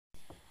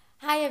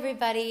Hi,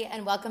 everybody,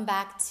 and welcome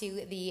back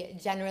to the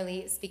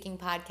Generally Speaking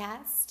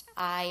podcast.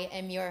 I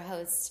am your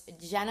host,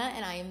 Jenna,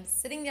 and I am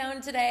sitting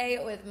down today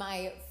with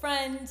my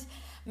friend,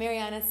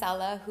 Mariana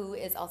Sala, who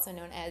is also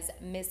known as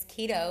Miss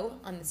Keto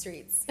on the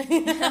streets.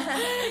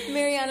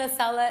 Mariana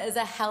Sala is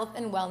a health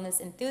and wellness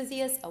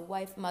enthusiast, a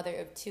wife, mother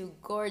of two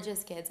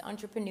gorgeous kids,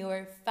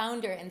 entrepreneur,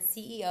 founder, and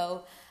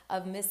CEO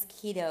of Miss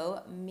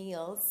Keto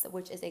Meals,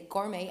 which is a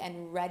gourmet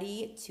and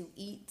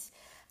ready-to-eat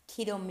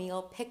keto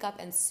meal pickup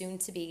and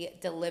soon-to-be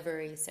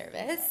delivery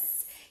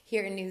service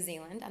here in New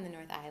Zealand on the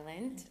North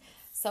Island.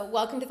 So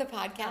welcome to the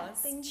podcast.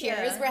 Thank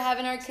Cheers. you. We're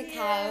having our Cheers.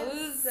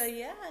 cacaos. So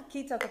yeah,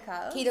 keto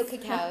cacao. Keto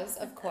cacaos,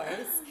 of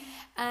course.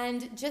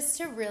 And just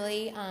to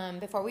really,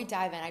 before we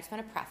dive in, I just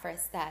want to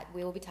preface that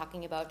we will be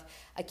talking about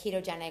a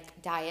ketogenic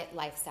diet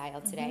lifestyle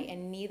today,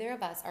 and neither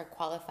of us are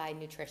qualified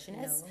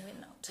nutritionists. No,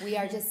 we're not. We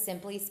are just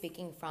simply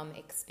speaking from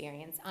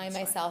experience. I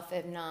myself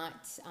am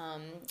not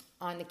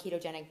on the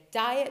ketogenic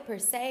diet per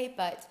se,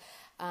 but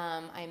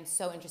I'm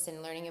so interested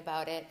in learning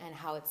about it and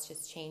how it's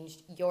just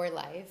changed your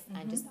life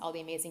and just all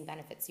the amazing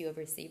benefits you have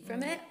received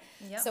from it.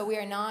 Yep. So we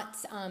are not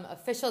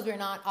officials. We're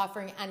not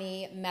offering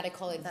any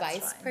medical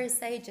advice right. per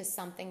se, just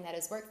something that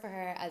has worked for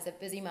her as a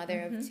busy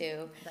mother of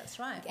two That's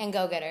right. and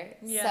go-getter.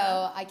 Yeah.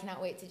 So I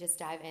cannot wait to just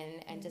dive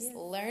in and just Yes.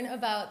 learn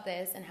about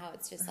this and how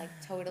it's just like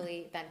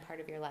totally been part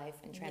of your life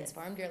and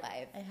transformed your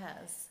life. It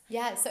has.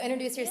 Yeah, so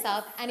introduce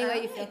yourself any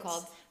way you feel Right.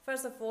 called.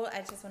 First of all,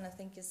 I just want to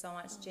thank you so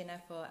much, Gina,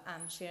 for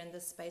sharing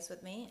this space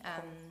with me,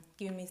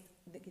 giving me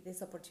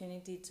this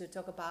opportunity to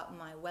talk about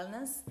my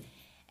wellness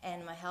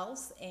and my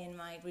health and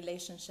my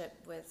relationship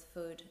with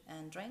food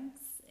and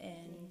drinks,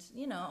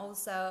 and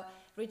also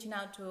reaching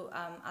out to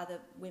other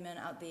women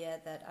out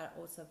there that are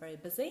also very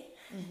busy.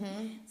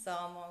 So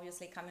I'm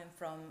obviously coming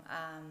from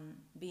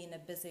being a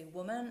busy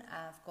woman.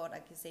 I've got,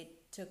 like you said,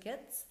 2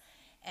 kids.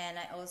 And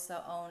I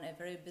also own a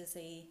very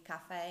busy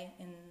cafe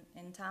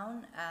in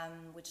town,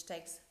 which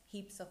takes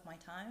heaps of my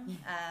time.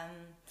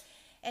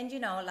 And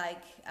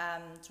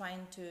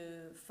trying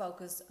to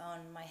focus on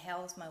my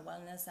health, my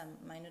wellness, and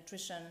my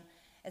nutrition,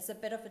 it's a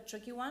bit of a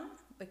tricky one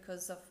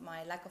because of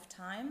my lack of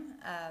time.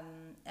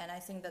 And I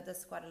think that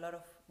there's quite a lot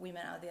of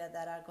women out there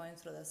that are going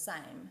through the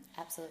same.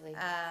 Absolutely.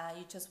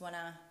 You just want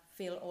to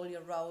fill all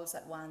your roles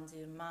at once.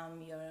 Your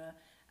mom, your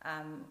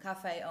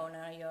cafe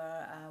owner,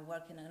 you're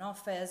working in an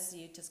office,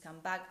 you just come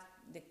back,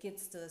 the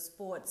kids to the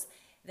sports,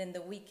 then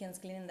the weekends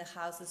cleaning the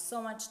house, there's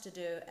so much to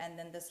do, and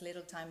then there's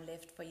little time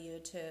left for you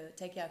to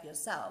take care of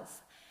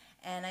yourself.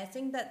 And I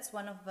think that's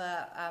one of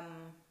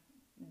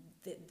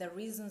the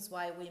reasons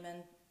why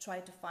women try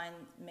to find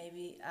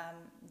maybe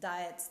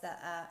diets that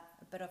are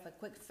a bit of a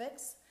quick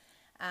fix,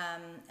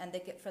 and they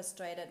get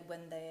frustrated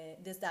when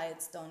these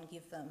diets don't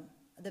give them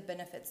the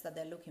benefits that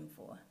they're looking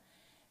for.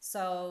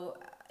 So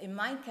in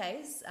my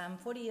case, I'm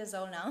 40 years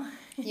old now.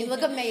 You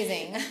look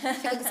amazing.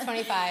 She looks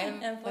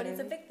 25. And 40 is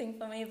a big thing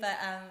for me, but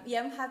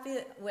I'm happy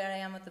where I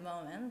am at the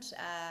moment.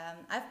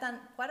 I've done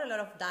quite a lot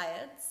of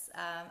diets.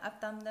 I've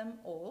done them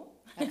all.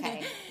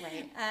 Okay,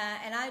 right.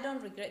 And I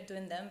don't regret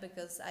doing them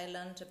because I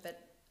learned a bit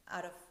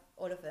out of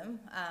all of them.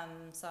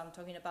 So I'm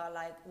talking about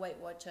like Weight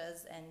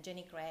Watchers and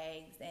Jenny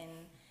Craig's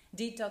and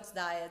detox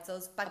diets,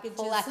 those packages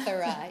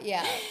Plethora,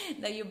 yeah.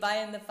 that you buy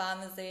in the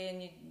pharmacy,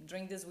 and you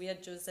drink these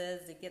weird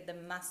juices, you get the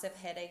massive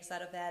headaches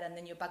out of that, and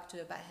then you're back to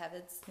your bad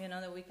habits,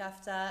 the week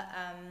after.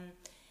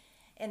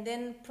 And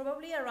then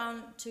probably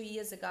around 2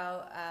 years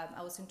ago,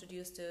 I was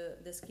introduced to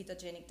this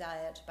ketogenic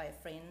diet by a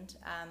friend.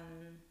 I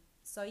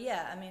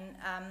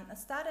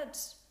started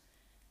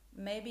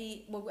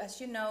as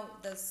you know,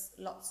 there's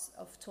lots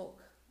of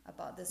talk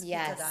about this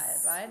keto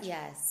diet, right?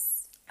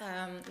 Yes.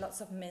 Lots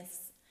of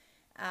myths.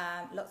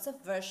 Lots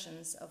of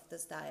versions of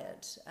this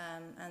diet,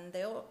 and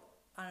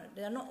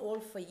they're not all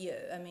for you.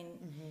 I mean,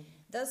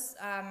 there's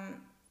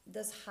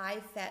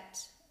high-fat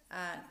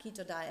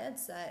keto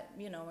diets.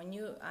 When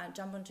you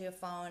jump onto your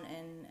phone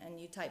and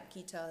you type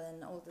keto,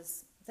 then all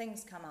these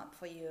things come up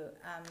for you.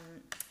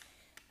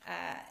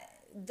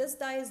 These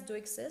diets do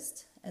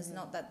exist. It's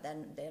not that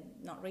they're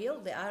not real.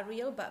 They are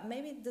real, but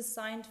maybe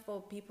designed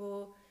for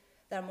people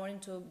that are more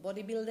into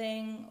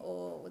bodybuilding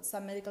or with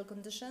some medical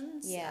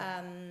conditions.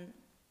 Yeah.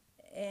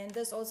 And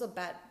there's also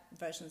bad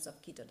versions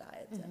of keto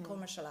diets,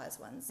 commercialized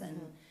ones,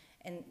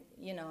 and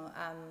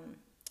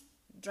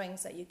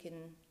drinks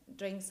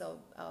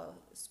or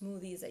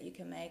smoothies that you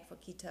can make for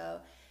keto.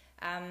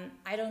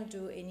 I don't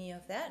do any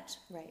of that.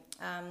 Right.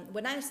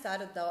 When I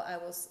started, though, I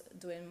was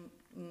doing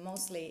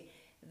mostly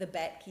the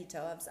bad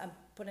keto. I'm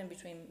putting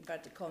between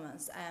inverted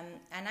commas,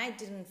 and I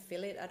didn't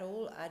feel it at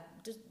all.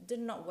 Did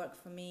not work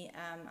for me.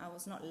 I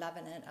was not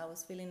loving it. I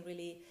was feeling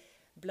really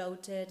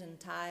bloated and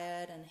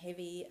tired and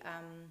heavy.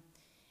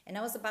 And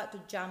I was about to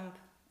jump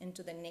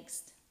into the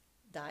next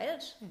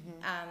diet.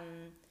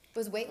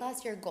 Was weight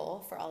loss your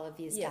goal for all of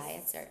these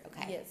diets?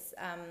 Okay. Yes,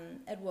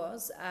 it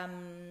was.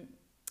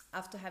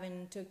 After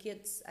having 2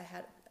 kids, I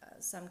had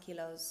some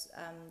kilos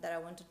that I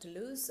wanted to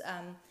lose.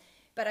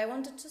 But I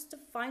wanted just to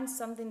find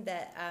something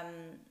that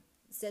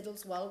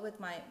settles well with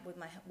my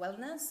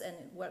wellness and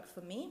it worked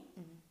for me.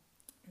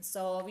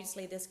 So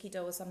obviously this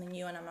keto was something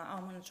new, and I'm like, oh,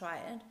 I'm going to try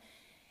it.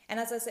 And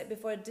as I said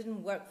before, it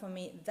didn't work for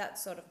me. That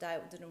sort of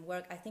diet didn't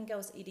work. I think I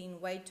was eating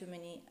way too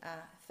many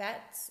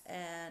fats,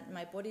 and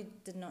my body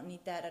did not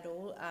need that at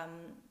all.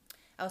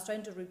 I was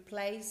trying to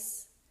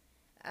replace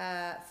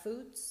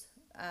foods,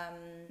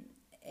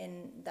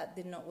 and that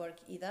did not work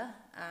either.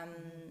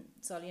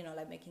 So, you know,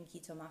 like making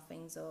keto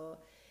muffins, or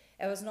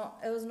it was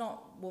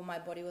not what my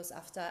body was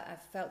after. I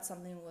felt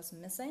something was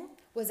missing.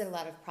 Was it a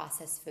lot of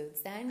processed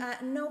foods then?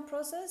 No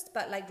processed,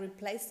 but like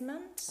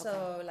replacement. Okay.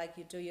 So like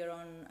you do your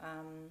own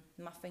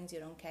muffins,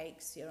 your own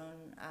cakes, your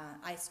own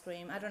ice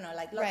cream. I don't know,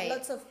 like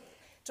lots of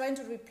trying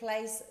to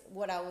replace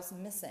what I was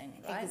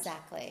missing. Right?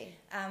 Exactly.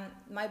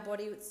 My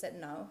body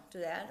said no to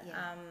that.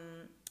 Yeah.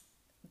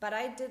 But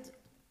I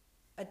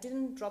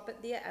didn't drop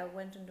it there. I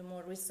went into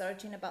more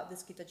researching about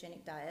this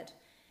ketogenic diet,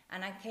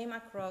 and I came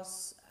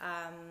across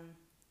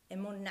a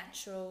more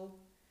natural,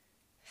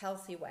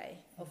 healthy way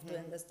of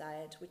doing this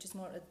diet, which is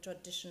more a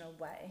traditional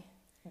way.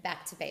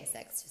 Back to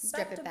basics. Just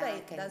strip it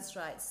back. That's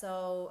right.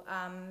 So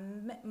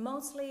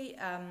mostly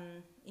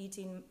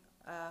eating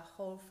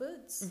whole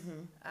foods,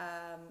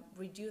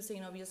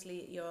 reducing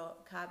obviously your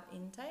carb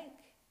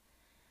intake,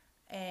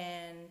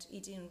 and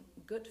eating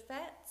good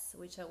fats,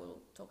 which I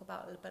will talk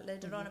about a little bit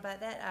later on about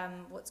that.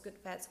 What's good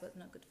fats, what's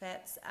not good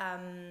fats.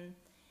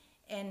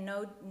 And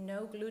no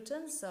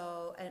gluten,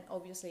 so, and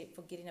obviously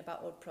forgetting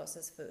about all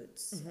processed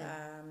foods,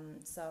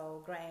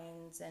 so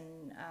grains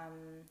and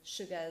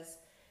sugars,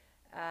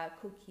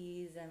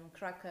 cookies and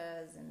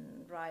crackers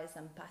and rice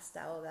and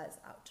pasta, all that's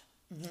out.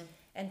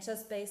 And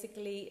just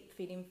basically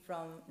feeding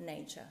from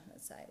nature,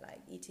 let's say,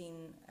 like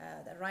eating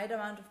the right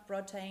amount of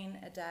protein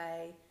a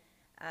day,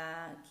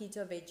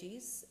 keto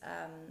veggies,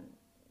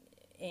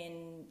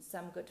 in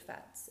some good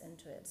fats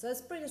into it. So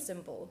it's pretty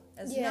simple.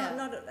 It's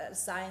not a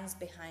science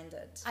behind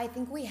it. I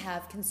think we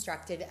have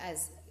constructed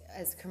as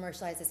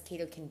commercialized as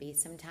keto can be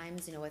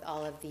sometimes, you know, with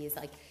all of these,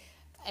 like,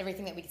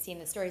 everything that we see in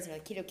the stories, you know,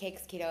 keto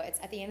cakes, keto, it's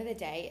at the end of the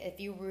day, if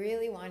you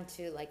really want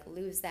to like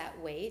lose that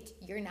weight,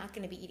 you're not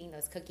going to be eating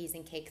those cookies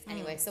and cakes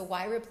anyway. So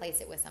why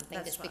replace it with something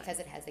because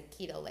it has a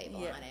keto label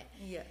on it?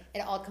 Yeah.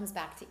 It all comes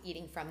back to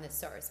eating from the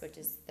source, which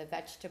is the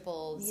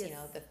vegetables, you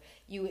know,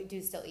 you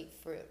do still eat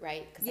fruit,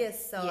 right?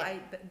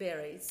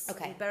 Berries.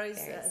 Okay.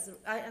 Berries.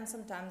 And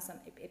sometimes some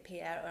a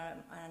pear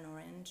or an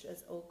orange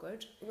is all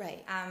good.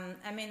 Right.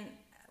 I mean,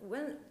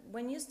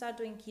 when you start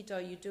doing keto,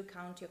 you do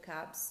count your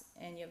carbs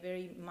and you're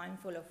very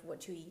mindful of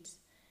what you eat.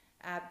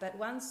 But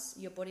once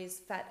your body is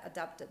fat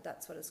adapted,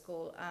 that's what it's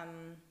called,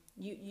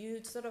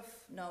 you sort of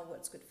know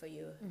what's good for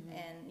you,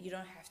 and you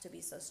don't have to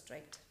be so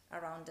strict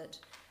around it.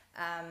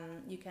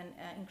 You can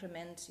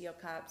increment your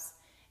carbs,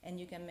 and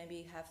you can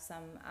maybe have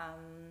some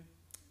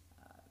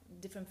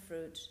different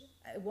fruit.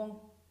 It won't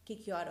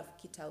kick you out of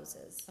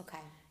ketosis. Okay.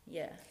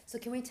 Yeah. So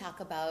can we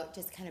talk about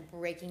just kind of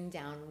breaking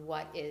down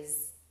what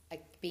is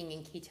like being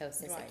in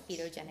ketosis, a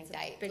ketogenic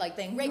diet, like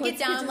break it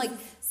down like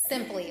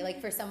simply, like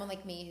for someone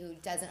like me who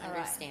doesn't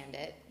understand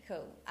it.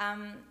 Cool.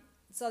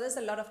 So there's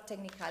a lot of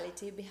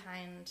technicality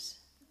behind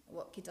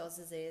what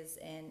ketosis is,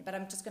 but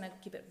I'm just gonna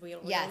keep it real.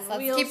 Yes,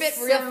 let's keep it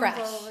real fresh,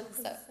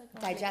 so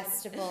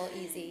digestible,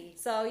 easy.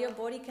 So your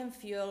body can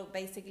fuel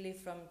basically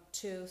from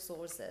two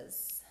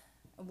sources.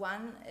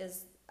 One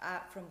is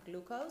from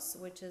glucose,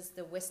 which is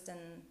the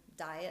Western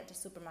diet, the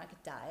supermarket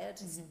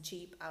diet. It's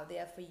cheap out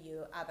there for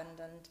you,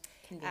 abundant.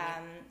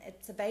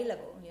 It's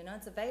available,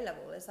 it's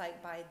available. It's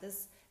like buy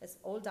this, it's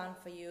all done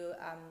for you.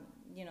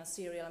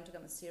 Cereal, I'm talking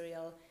about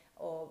cereal,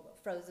 or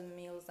frozen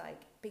meals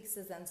like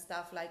pizzas and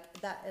stuff,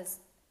 like that is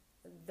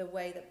the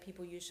way that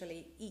people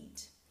usually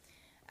eat.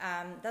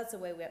 That's the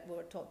way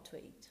we're taught to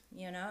eat,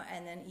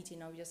 and then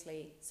eating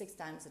obviously 6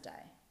 times a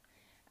day.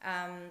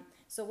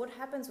 So what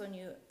happens when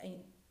you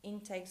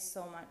intake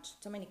so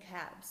many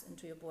carbs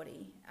into your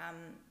body,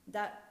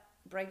 that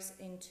breaks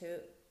into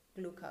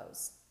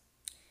glucose,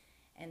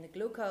 and the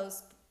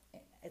glucose,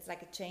 it's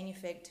like a chain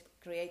effect,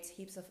 creates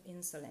heaps of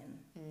insulin,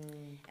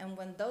 and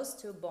when those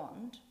two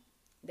bond,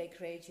 they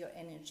create your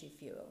energy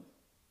fuel,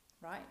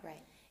 right?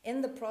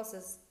 In the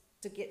process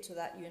to get to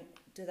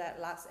that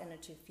last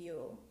energy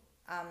fuel,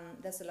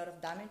 there's a lot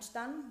of damage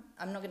done.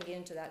 I'm not going to get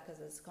into that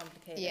because it's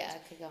complicated. Yeah,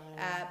 it could go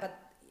on. But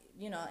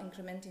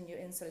incrementing your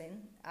insulin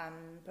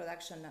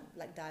production,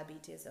 like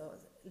diabetes, or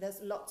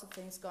there's lots of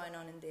things going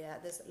on in there.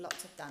 There's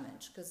lots of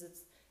damage because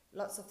it's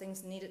lots of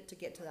things needed to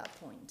get to that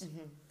point.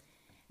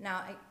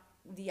 Now,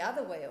 the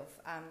other way of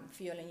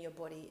fueling your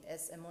body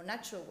is a more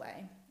natural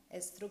way,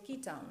 is through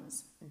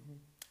ketones.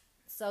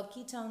 So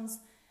ketones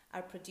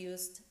are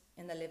produced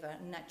in the liver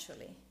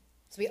naturally.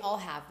 So we all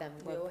have them.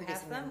 We all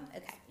have them.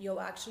 Okay.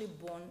 You're actually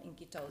born in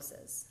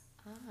ketosis.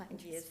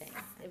 Interesting.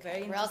 Yes,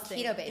 very We're all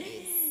keto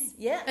babies.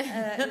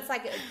 It's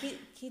like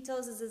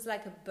ketosis is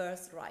like a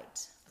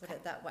birthright, put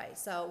it that way.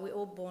 So we're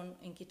all born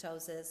in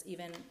ketosis.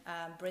 Even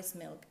breast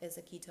milk is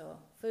a keto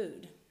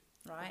food,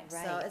 right?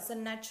 So it's a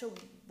natural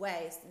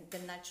way, it's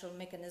the natural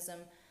mechanism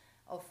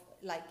of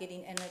like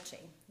getting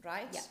energy,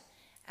 right?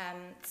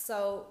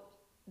 So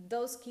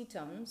those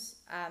ketones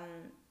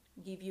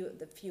give you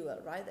the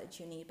fuel, right, that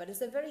you need. But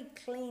it's a very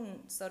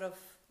clean sort of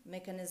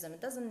mechanism.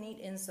 It doesn't need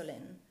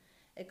insulin.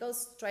 It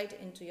goes straight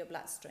into your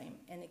bloodstream,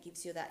 and it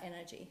gives you that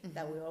energy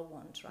that we all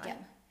want, right?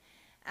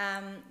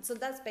 Yeah. So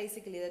that's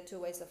basically the two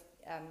ways of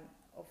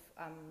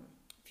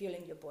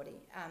fueling your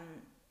body.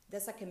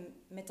 There's like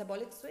a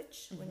metabolic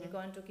switch when you go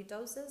into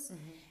ketosis.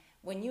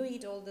 When you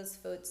eat all those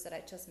foods that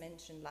I just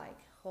mentioned, like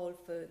whole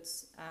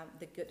foods,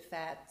 the good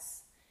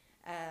fats,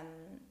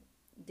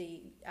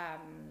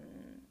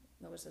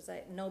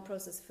 no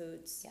processed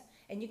foods,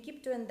 and you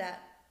keep doing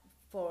that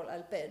for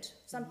a bit.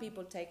 Some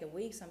people take a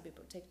week, some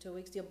people take 2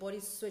 weeks. Your body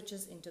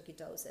switches into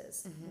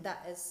ketosis.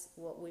 That is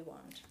what we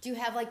want. Do you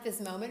have like this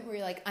moment where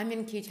you're like, I'm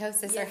in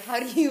ketosis, or how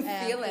do you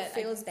feel it? It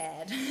feels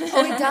bad.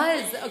 Oh, it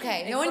does?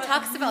 Okay. No one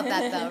talks about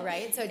that though,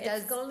 right? So it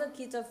does. It's called the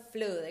keto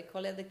flu. They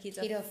call it the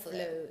keto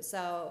flu.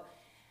 So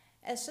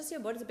it's just your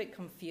body's a bit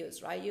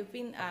confused, right? You've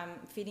been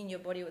feeding your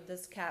body with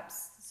these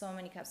caps, so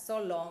many caps, so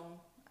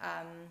long,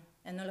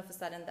 and all of a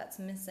sudden that's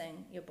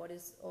missing. Your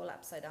body's all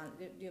upside down.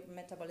 Your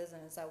metabolism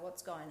is like,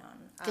 what's going on?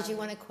 Did you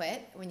want to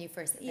quit when you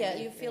first? Yeah,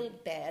 you feel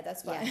bad.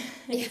 That's why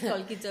it's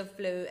called keto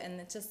flu, and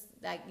it's just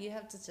like you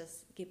have to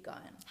just keep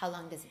going. How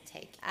long does it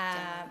take?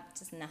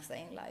 Just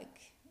nothing.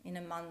 Like in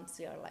a month,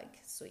 you're like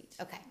sweet.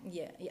 Okay.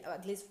 Yeah.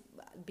 At least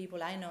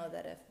people I know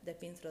that they've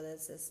been through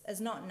this. It's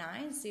not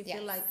nice. You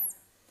feel like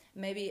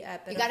maybe a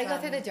bit you got to go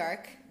through the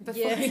dark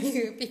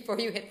before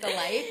you hit the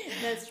light.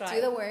 That's right.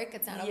 Do the work.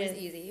 It's not always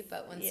easy,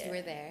 but once you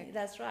were there,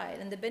 that's right.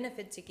 And the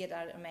benefits you get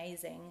are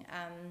amazing.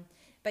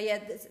 But yeah,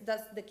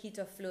 that's the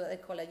keto flu, they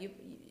call it.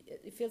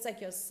 It feels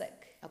like you're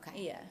sick. Okay.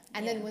 Yeah.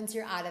 And then once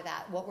you're out of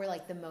that, what were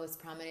like the most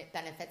prominent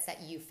benefits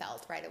that you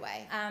felt right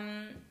away?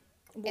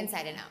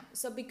 Inside and out.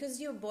 So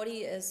because your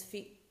body is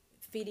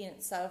feeding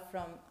itself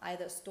from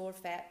either stored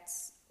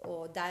fats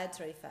or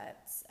dietary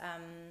fats,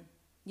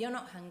 you're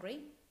not hungry,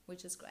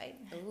 which is great.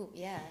 Oh,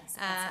 yeah.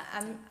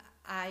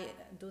 I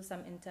do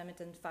some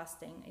intermittent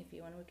fasting. If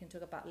you want, we can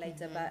talk about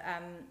later. But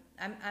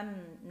I'm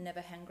never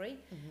hungry.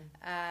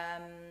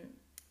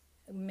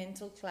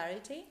 Mental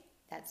clarity.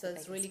 So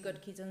it's really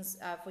good ketones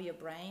for your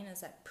brain.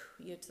 It's like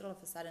you all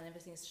of a sudden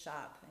everything's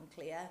sharp and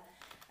clear.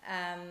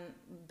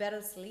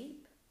 Better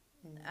sleep.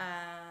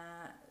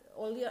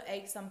 All your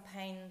aches and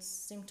pains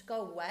seem to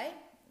go away.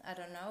 I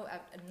don't know.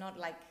 I'm not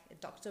like a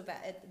doctor,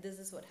 but this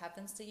is what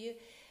happens to you.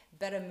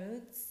 Better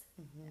moods.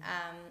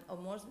 Or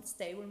more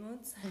stable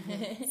moods.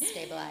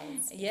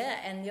 Stabilized. Yeah,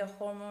 and your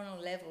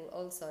hormonal level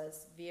also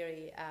is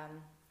very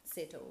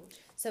settled.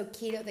 So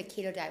the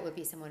keto diet would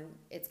be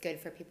it's good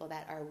for people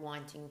that are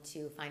wanting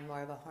to find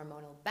more of a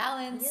hormonal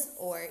balance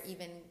or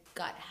even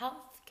gut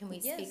health. Can we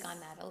speak on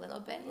that a little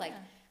bit? Yeah. Like,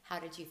 how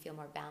did you feel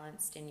more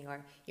balanced in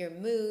your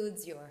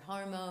moods, your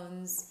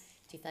hormones?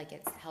 Do you feel like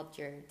it's helped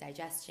your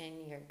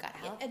digestion, your gut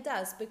health? It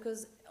does,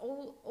 because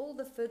all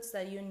the foods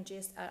that you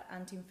ingest are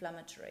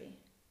anti-inflammatory.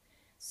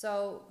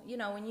 So,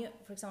 when you,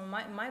 for example,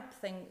 my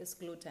thing is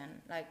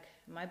gluten. Like,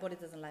 my body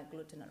doesn't like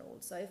gluten at all.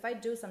 So if I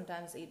do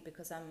sometimes eat,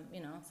 because I'm,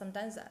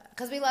 sometimes...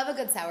 Because we love a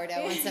good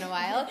sourdough once in a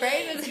while,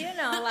 right? Like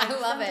I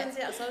love sometimes,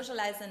 it.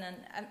 Socializing,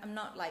 and I'm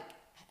not like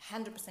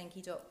 100%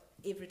 keto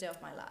every day of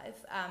my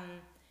life.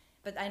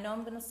 But I know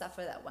I'm going to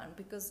suffer that one,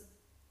 because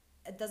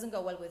it doesn't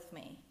go well with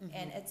me.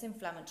 And it's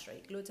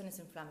inflammatory. Gluten is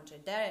inflammatory.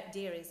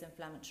 Dairy is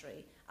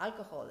inflammatory.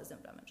 Alcohol is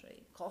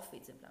inflammatory. Coffee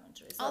is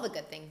inflammatory. So all the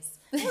good things.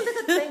 All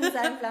the good things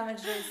are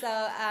inflammatory.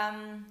 So,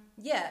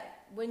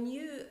 when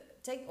you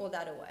take all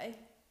that away,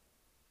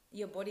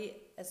 your body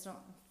is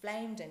not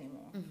inflamed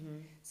anymore.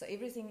 So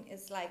everything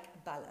is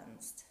like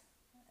balanced.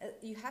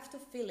 You have to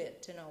feel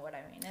it to know what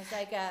I mean. It's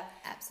like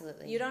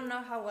absolutely. You don't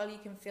know how well you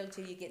can feel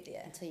till you get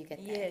there. Until you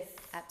get there. Yes,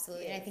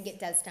 absolutely. Yes. And I think it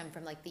does stem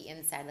from like the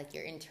inside, like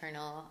your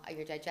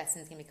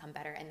digestion is going to become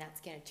better, and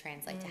that's going to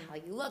translate to how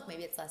you look.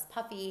 Maybe it's less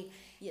puffy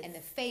in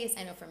the face.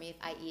 I know for me, if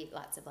I eat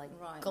lots of like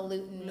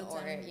gluten,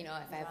 or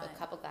if I have a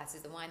couple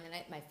glasses of wine,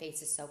 then my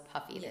face is so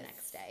puffy the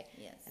next day.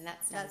 Yes, and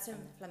that's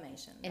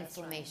inflammation.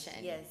 Inflammation.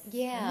 Right. Yes.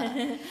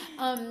 Yeah.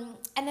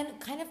 And then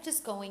kind of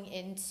just going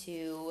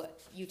into,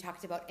 you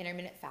talked about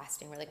intermittent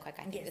fasting really quick.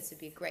 I think this would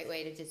be a great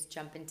way to just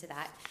jump into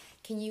that.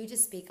 Can you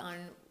just speak on,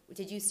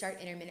 did you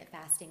start intermittent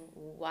fasting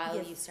while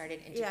you started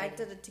integrating? Yeah, I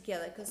did it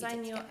together, because I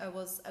knew it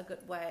was a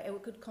good way, a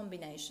good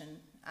combination.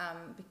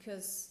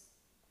 Because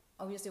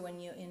obviously when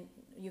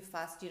you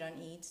fast, you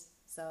don't eat.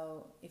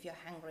 So if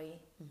you're hungry,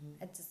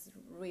 it's just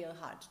real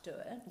hard to do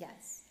it.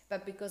 Yes.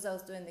 But because I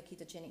was doing the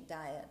ketogenic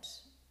diet,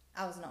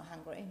 I was not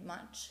hungry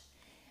much.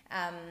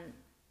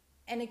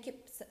 And it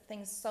keeps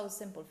things so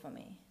simple for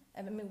me.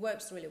 I mean, it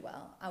works really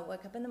well. I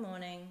wake up in the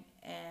morning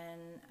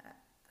and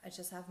I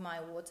just have my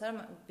water,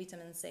 my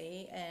vitamin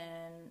C,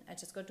 and I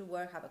just go to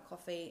work, have a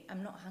coffee.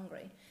 I'm not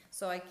hungry.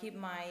 So I keep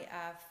my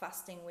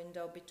fasting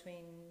window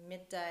between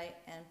midday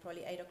and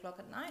probably 8 o'clock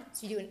at night.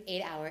 So you do an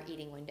 8-hour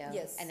eating window.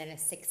 Yes. And then a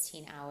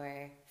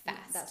 16-hour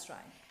fast. That's right.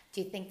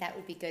 Do you think that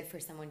would be good for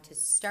someone to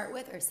start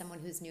with, or someone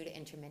who's new to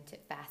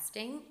intermittent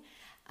fasting?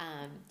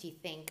 Do you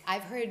think,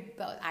 I've heard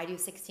both, I do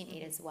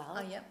 16-8 as well,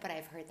 Oh, yeah. but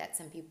I've heard that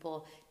some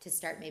people to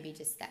start maybe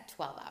just that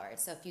 12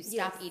 hours. So if you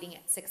stop eating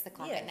at 6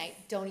 o'clock at night,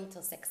 don't eat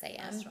till 6 a.m.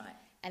 That's right.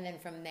 And then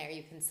from there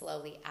you can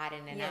slowly add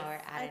in an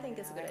hour, I think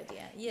it's a good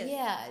idea. Yes.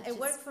 Yeah. It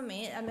worked for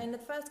me. I mean, the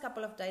first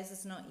couple of days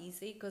is not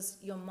easy because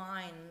your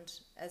mind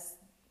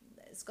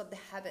it's got the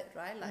habit,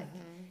 right? Like,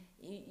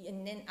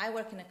 and then I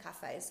work in a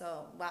cafe,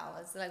 so wow,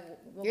 it's like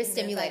you're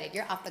stimulated.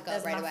 You're off the go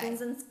right away. There's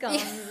muffins and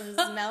scones and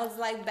smells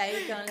like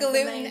bacon.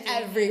 Gluten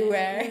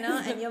everywhere. You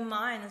know, and your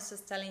mind is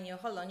just telling you,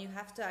 hold on, you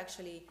have to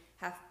actually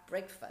have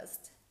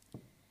breakfast.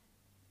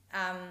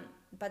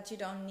 But you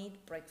don't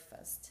need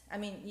breakfast. I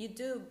mean, you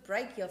do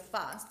break your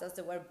fast. That's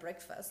the word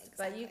breakfast.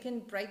 Exactly. But you can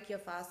break your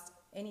fast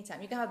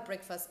anytime. You can have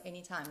breakfast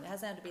anytime. It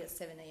doesn't have to be at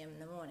 7 a.m. in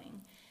the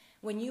morning.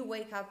 When you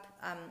wake up,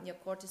 your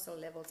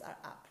cortisol levels are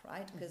up,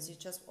 right? Because you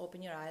just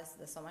open your eyes.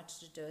 There's so much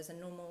to do. It's a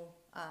normal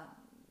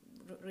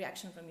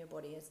reaction from your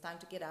body. It's time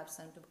to get up. It's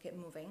time to get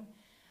moving.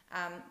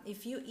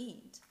 If you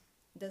eat,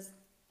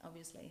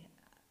 obviously,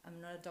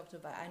 I'm not a doctor,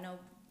 but I know.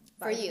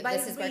 For you,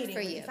 this has worked for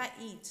you. If I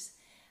eat,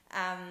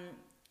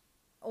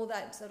 all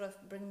that sort of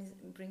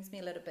brings me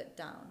a little bit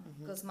down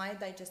because my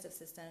digestive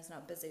system is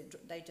not busy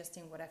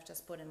digesting what I've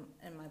just put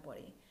in my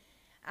body.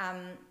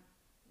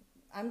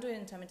 I'm doing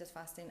intermittent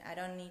fasting. I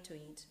don't need to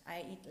eat.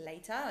 I eat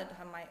later.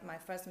 My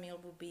first meal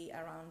will be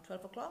around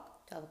 12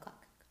 o'clock. 12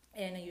 o'clock.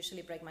 And I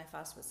usually break my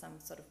fast with some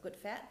sort of good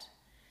fat.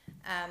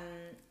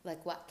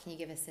 Like what? Can you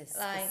give us a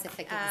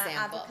specific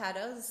example?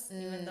 Avocados,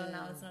 even though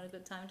now it's not a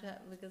good time to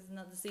have because it's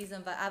not the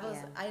season. But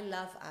avos, I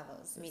love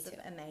avos. Me too.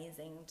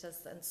 Amazing.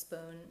 Just a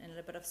spoon and a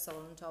little bit of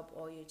salt on top,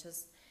 or you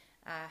just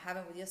have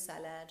it with your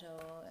salad,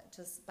 or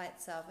just by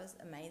itself is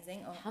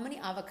amazing. Or how many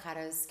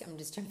avocados? I'm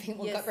just jumping.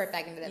 We'll go right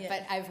back into that.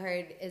 But I've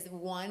heard, is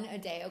one a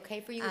day okay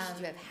for you? Or should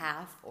you have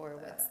half, or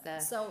what's the?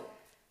 So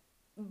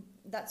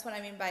that's what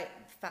I mean by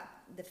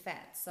the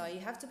fat. So you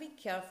have to be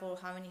careful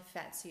how many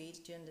fats you eat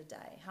during the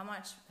day. How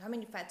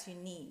many fats you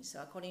need. So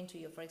according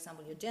to for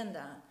example, your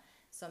gender.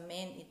 So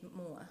men eat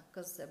more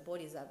because their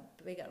bodies are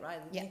bigger, right?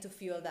 They need to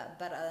fuel that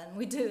better than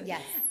we do.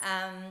 Yes.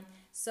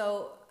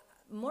 So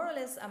more or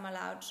less, I'm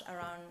allowed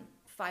around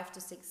 5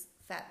 to 6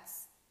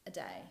 fats a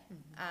day.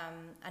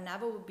 An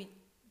avo would be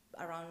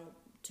around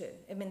 2.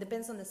 I mean,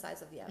 depends on the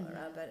size of the avo,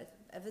 right? But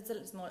if it's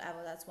a small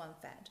avo, that's 1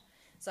 fat.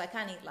 So I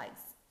can't eat like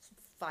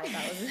 5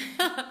 hours.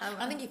 I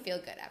don't think you feel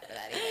good after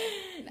that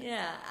either. No.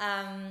 Yeah.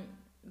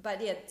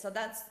 But yeah, so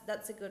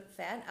that's a good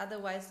fat.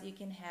 Otherwise, you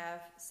can have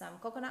some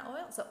coconut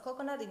oil. So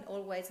coconut in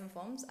all ways and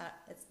forms,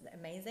 it's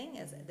amazing.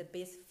 It's the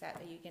best fat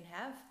that you can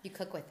have. You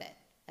cook with it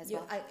as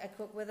well? I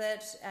cook with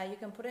it. You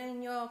can put it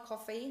in your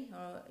coffee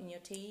or in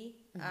your tea,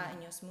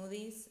 in your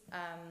smoothies.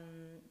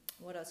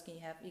 What else can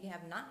you have? You can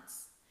have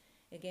nuts.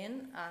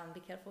 Again,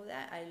 be careful with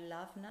that. I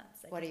love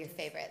nuts. What are your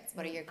favorites?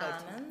 What are your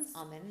go-to?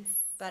 Almonds.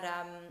 But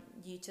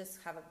you just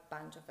have a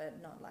bunch of it,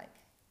 not like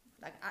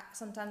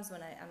sometimes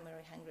when I'm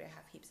very hungry, I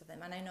have heaps of them,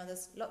 and I know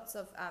there's lots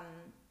of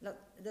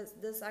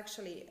there's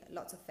actually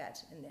lots of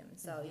fat in them,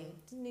 so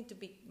you need to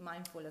be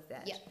mindful of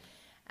that. Yeah.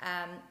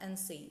 And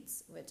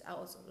seeds, which I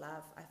also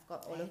love. I've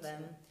got all of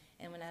them,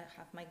 and when I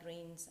have my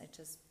greens, I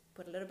just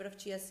put a little bit of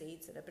chia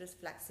seeds, a little bit of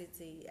flaxseed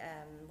seed.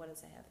 What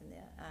else I have in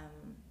there?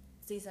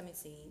 Sesame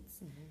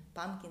seeds,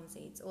 pumpkin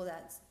seeds. All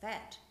that's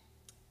fat.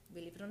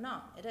 Believe it or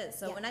not, it is.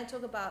 So when I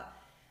talk about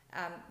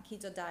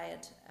keto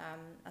diet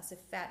as a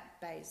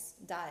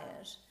fat-based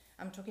diet,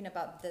 I'm talking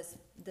about this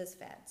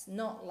fats,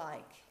 not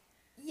like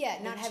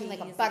not having like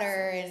a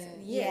butter and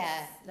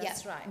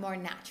that's right, more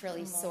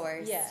naturally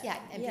sourced.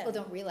 And people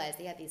don't realize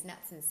these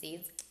nuts and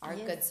seeds are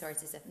good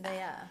sources of fat.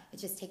 They are.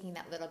 It's just taking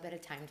that little bit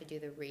of time to do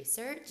the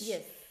research.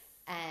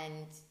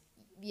 And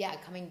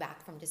coming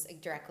back from just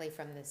directly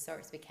from the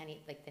source. We can't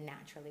eat like the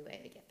naturally way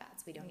to get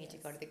fats. We don't need to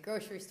go to the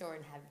grocery store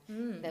and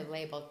have the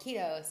label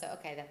keto. So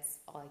that's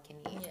all I can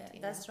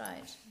eat. That's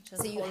right.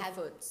 Just so you have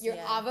your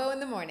avo in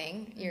the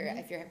morning.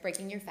 If you're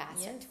breaking your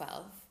fast at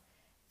 12.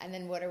 And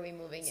then what are we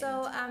moving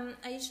So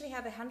I usually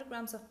have 100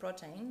 grams of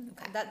protein.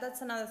 Okay.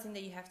 That's another thing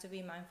that you have to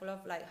be mindful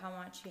of, like how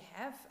much you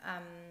have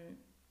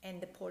and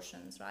the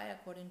portions, right?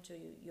 According to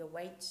your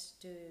weight,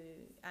 to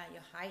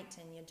your height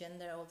and your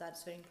gender, all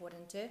that's very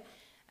important too.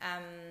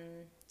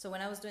 So when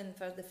I was doing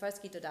the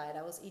first keto diet,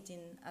 I was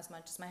eating as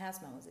much as my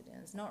husband was eating.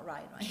 It's not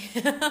right?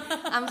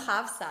 I'm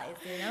half size,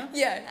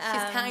 Yeah,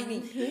 she's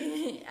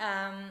tiny.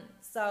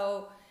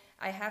 So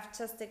I have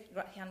just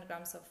 100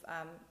 grams of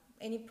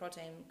any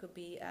protein. It could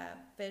be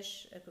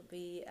fish, it could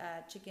be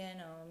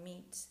chicken or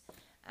meat.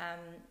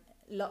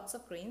 Lots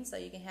of greens, so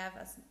you can have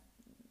as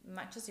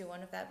much as you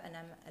want of that. And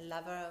I'm a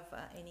lover of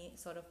any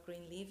sort of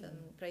green leaf.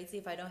 I'm crazy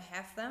if I don't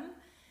have them.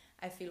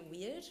 I feel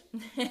weird.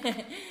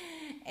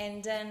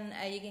 And then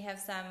you can have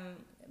some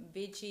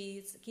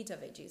veggies, keto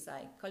veggies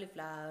like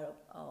cauliflower,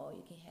 or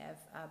you can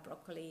have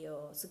broccoli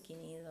or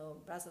zucchini or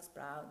Brussels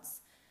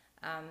sprouts.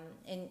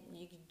 And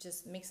you can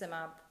just mix them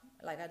up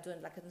like I do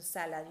it like a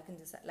salad. You can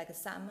do like a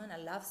salmon. I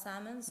love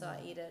salmon, so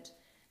I eat it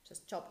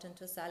just chopped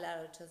into a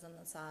salad or just on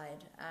the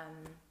side.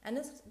 And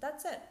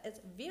that's it. It's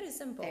very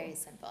simple. Very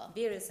simple.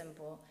 Very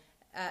simple.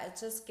 It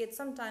just gets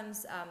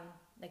sometimes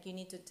like you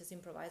need to just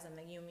improvise and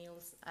make new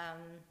meals,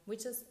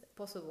 which is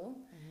possible.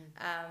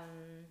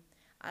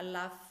 I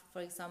love,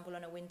 for example,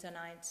 on a winter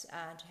night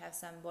to have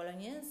some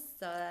bolognese.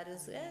 So that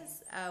is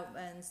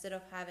instead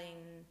of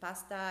having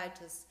pasta, I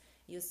just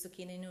use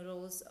zucchini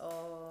noodles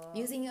or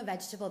using a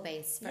vegetable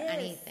base for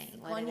anything.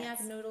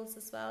 Cognac noodles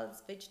as well.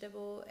 It's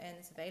vegetable and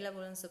it's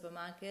available in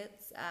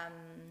supermarkets.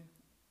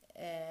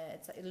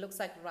 It looks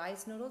like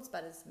rice noodles,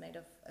 but it's made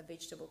of a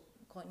vegetable,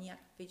 cognac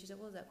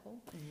vegetables they're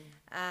called.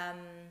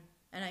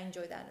 And I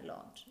enjoy that a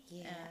lot.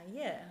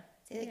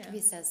 It can be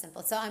so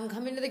simple. So I'm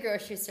coming to the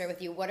grocery store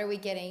with you. What are we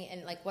getting,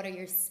 and like what are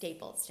your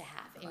staples to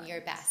have in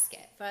your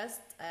basket?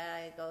 First,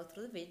 I go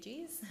through the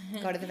veggies.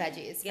 Go to the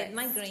veggies. Get first.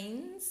 my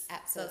greens.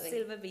 Absolutely. So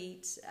silver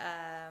beet.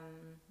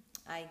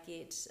 I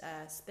get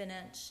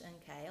spinach and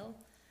kale.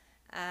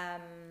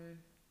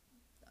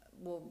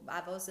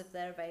 Avos if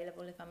they're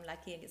available. If I'm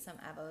lucky, I get some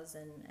avos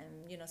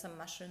and some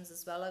mushrooms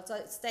as well. So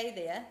I stay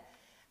there.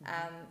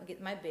 I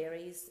get my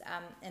berries,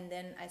 and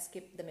then I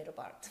skip the middle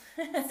part.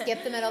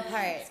 Skip the middle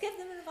part. Skip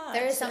the middle part.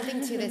 There is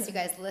something to this, you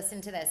guys.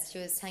 Listen to this. She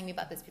was telling me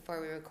about this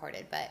before we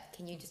recorded, but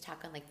can you just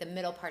talk on like the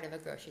middle part of a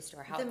grocery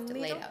store, how it's laid out? The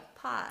middle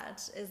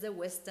part is the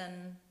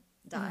Western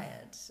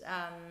diet.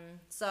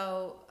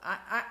 So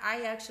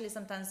I actually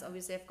sometimes,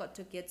 obviously, I've got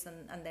 2 kids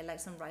and they like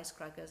some rice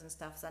crackers and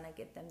stuff, so I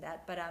get them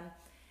that. But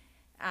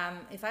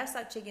if I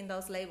start checking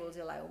those labels,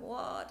 you're like,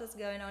 what is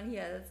going on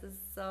here? This is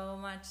so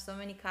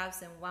many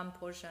carbs in one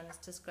portion.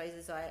 It's just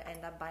crazy. So I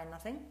end up buying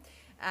nothing.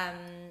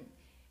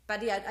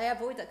 But yeah, I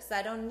avoid that because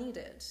I don't need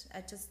it.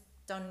 I just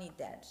don't need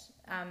that.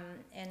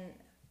 And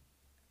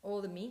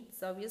all the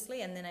meats,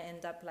 obviously, and then I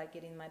end up like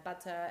getting my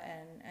butter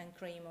and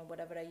cream or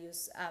whatever I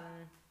use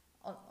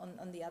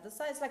on the other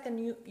side. It's like a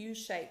new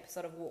U-shape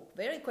sort of walk,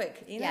 very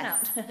quick, in and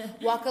out.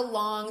 Walk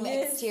along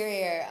the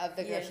exterior of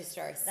the grocery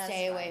store.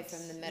 Stay away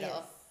from the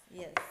middle.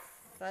 Yes.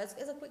 So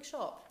it's a quick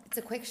shop. It's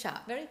a quick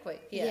shop. Very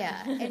quick.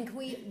 Yeah. And can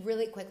we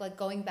really quick, like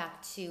going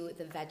back to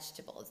the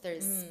vegetables,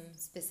 there's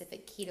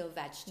specific keto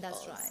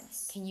vegetables. That's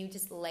right. Can you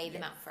just lay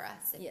them out for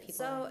us?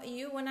 So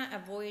you want to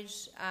avoid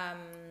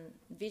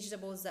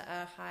vegetables that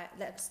are high,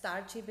 like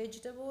starchy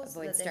vegetables.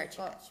 Avoid starchy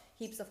got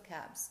heaps of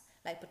carbs,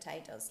 like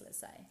potatoes, let's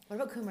say. What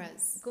about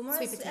kumras? Kumras,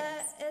 sweet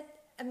potatoes.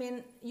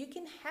 You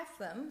can have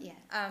them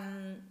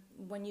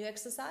when you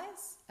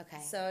exercise.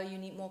 Okay. So you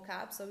need more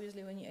carbs,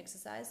 obviously, when you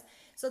exercise.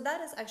 So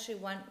that is actually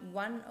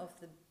one of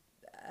the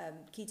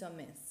keto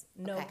myths.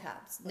 No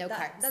carbs. But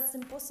carbs. That's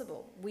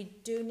impossible. We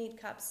do need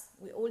carbs.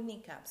 We all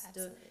need carbs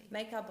Absolutely. to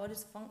make our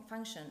bodies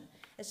function.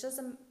 It's just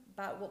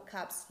about what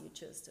carbs you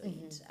choose to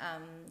eat.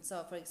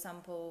 So, for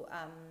example,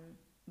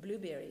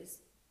 blueberries,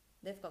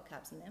 they've got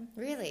carbs in them.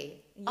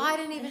 Really? Yeah. Oh, I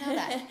didn't even know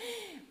that.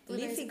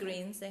 Leafy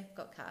greens, they've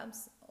got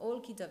carbs.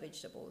 All keto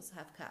vegetables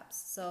have carbs.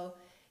 So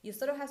you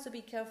sort of have to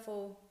be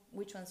careful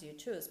which ones you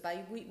choose.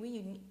 But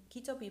we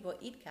keto people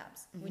eat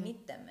carbs. We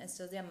need them. It's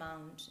just the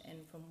amount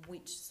and from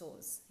which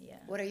source. Yeah.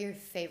 What are your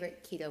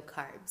favorite keto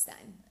carbs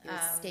then? Your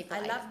staple I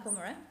love items?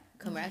 kumara.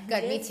 Kumara?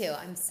 Good, me too.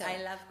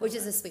 I love which kumara.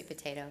 is a sweet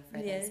potato for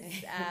Yes. those.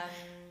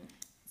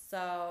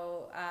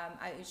 So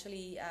I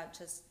usually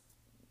just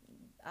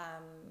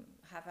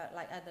have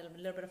add a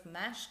little bit of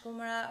mashed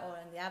kumara or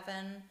in the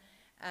oven.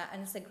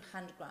 And it's like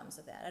 100 grams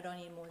of that. I don't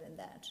need more than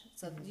that.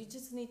 So you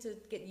just need to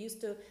get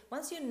used to,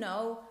 once you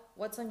know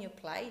what's on your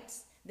plate,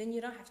 then you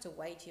don't have to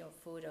weigh your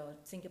food or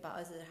think about,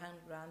 is it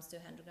 100 grams,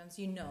 200 grams?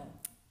 You know.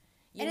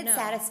 It's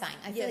satisfying.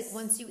 I feel like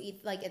once you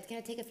eat, like it's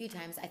going to take a few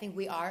times. I think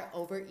we are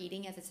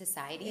overeating as a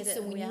society.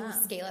 So when you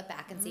scale it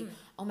back and see,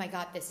 oh my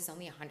God, this is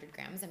only 100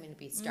 grams, I'm going to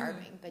be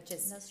starving. But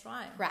just That's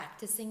right.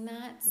 practicing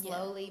that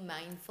slowly,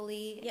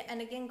 mindfully. Yeah, and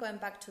again, going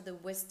back to the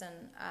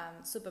Western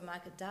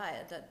supermarket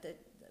diet, that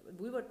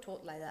we were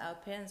taught like that. Our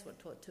parents were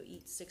taught to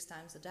eat 6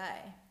 times a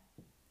day.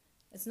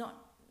 It's not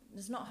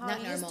how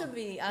it used to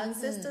be. Our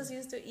ancestors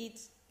used to eat,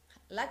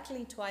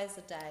 luckily, twice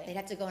a day. They'd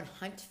have to go and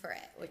hunt for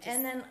it.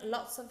 And then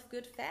lots of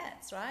good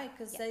fats, right?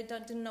 Because they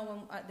didn't know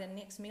when their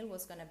next meal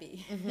was going to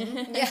be.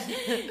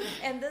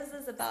 And this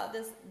is about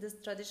this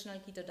traditional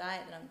keto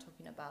diet that I'm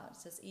talking about.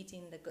 It's just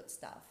eating the good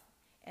stuff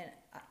and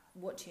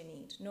what you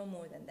need, no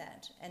more than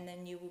that. And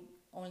then you will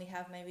only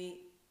have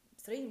maybe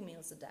 3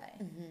 meals a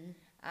day.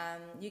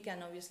 You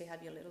can obviously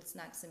have your little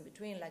snacks in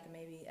between, like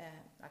maybe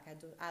like I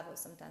do. I will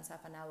sometimes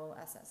have an hour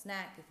as a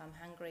snack if I'm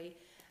hungry.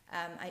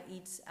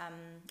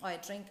 I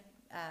drink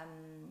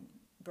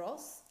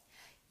broth.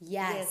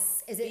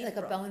 Yes. Is it like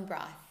a bone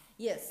broth?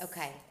 Yes.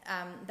 Okay.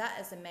 That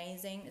is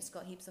amazing. It's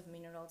got heaps of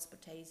minerals,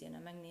 potassium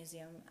and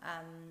magnesium.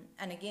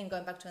 And again,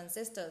 going back to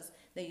ancestors,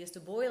 they used to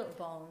boil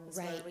bones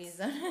for a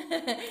reason.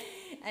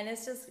 And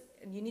it's just,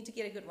 you need to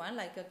get a good one,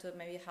 like go to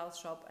maybe a health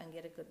shop and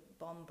get a good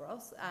bone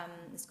broth.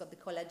 It's got the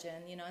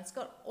collagen, it's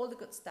got all the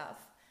good stuff.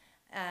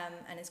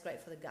 And it's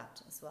great for the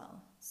gut as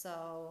well.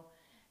 So,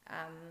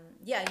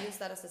 I use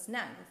that as a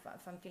snack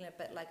if I'm feeling a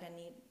bit like I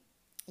need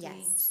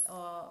Yes.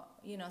 Or,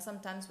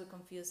 sometimes we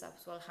confuse as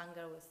well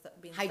hunger with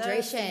being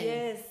hydration. thirsty.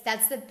 Yes.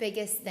 That's the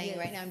biggest thing. Yes.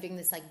 Right now I'm doing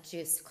this like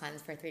juice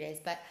cleanse for 3 days,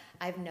 but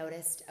I've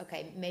noticed,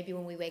 okay, maybe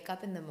when we wake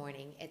up in the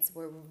morning,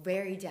 we're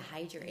very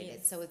dehydrated.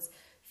 Yes. So it's,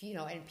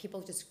 and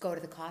people just go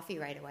to the coffee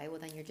right away. Well,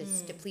 then you're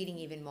just depleting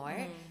even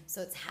more.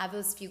 So it's have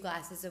those few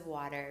glasses of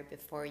water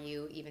before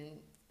you even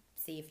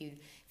see if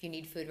you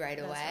need food right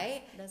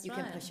away. That's you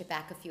right. can push it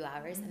back a few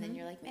hours, and then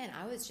you're like, man,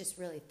 I was just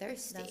really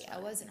thirsty. That's right. I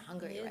wasn't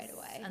hungry Yes. right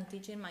away. And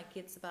teaching my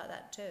kids about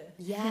that too.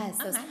 Yes,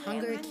 those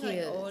hunger I'm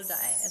cues. all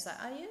day. It's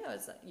like, are you?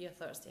 It's like, you're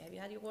thirsty. Have you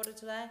had your water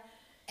today?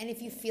 And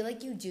if you feel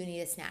like you do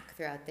need a snack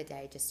throughout the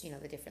day, just,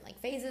 the different like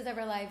phases of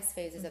our lives,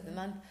 phases of the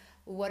month,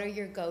 what are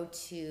your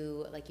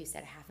go-to, like you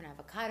said, half an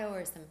avocado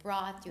or some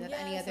broth? Do you have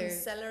any other? Some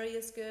celery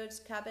is good,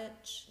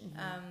 cabbage,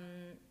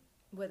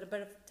 with a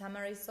bit of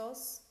tamari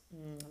sauce.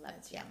 Love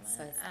it. Yeah.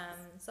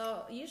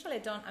 So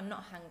usually I'm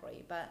not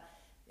hungry, but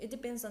it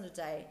depends on the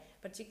day,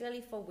 particularly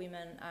for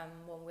women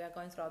when we are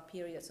going through our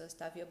periods or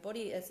stuff. Your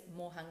body is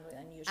more hungry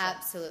than usual.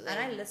 Absolutely. And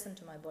I listen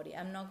to my body.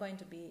 I'm not going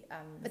to be.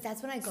 But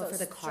that's when I go for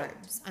the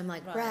carbs. I'm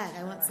like, Right, bread.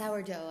 I want right.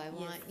 sourdough. I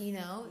want,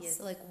 Yes.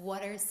 So like,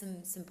 what are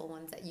some simple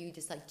ones that you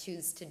just like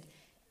choose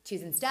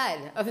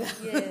instead of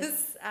those?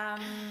 Yes.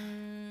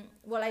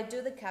 Well, I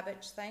do the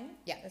cabbage thing.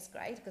 Yeah. It's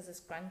great because it's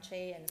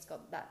crunchy and it's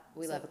got that.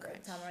 We love a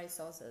crunch. Tamari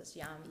sauce is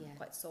yum. Yeah.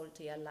 Quite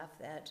salty. I love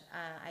that.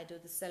 I do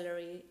the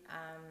celery.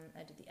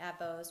 I do the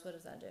avos. What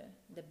does that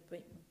do?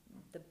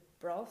 The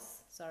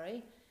broth.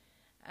 Sorry.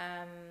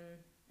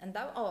 And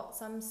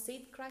some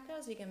seed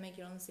crackers. You can make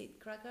your own seed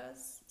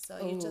crackers. So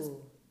you just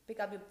pick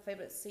up your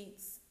favorite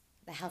seeds.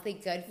 The healthy,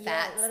 good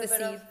fats, a little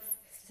the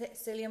bit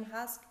seeds. of psyllium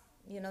husk.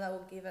 That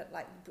will give it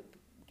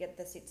get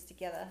the seeds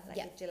together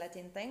a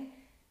gelatin thing,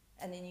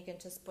 and then you can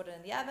just put it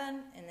in the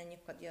oven, and then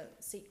you've got your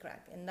seed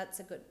crack, and that's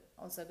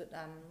also a good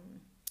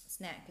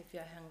snack if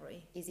you're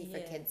hungry. Easy for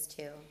kids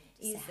too.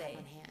 Easy. To have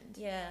on hand.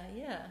 Yeah,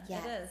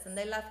 it is, and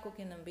they love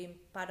cooking and being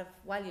part of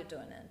while you're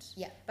doing it.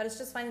 Yeah. But it's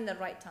just finding the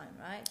right time,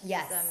 right?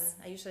 Yes.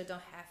 I usually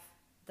don't have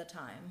the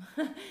time.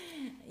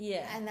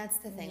 Yeah. And that's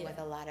the thing with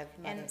a lot of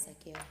mothers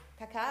like you.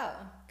 Cacao.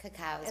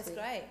 It's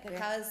Great.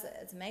 Cacao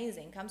is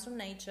amazing. Comes from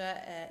nature.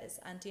 It's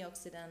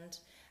antioxidant.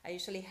 I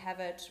usually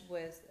have it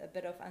with a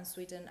bit of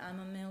unsweetened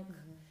almond milk,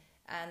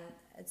 and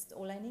it's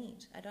all I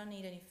need. I don't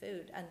need any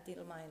food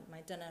until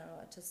my dinner,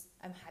 or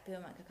I'm happy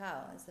with my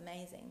cacao. It's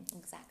amazing.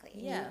 Exactly.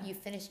 Yeah. You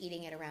finish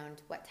eating it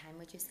around what time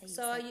would you say?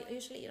 So I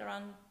usually eat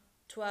around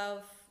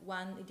 12,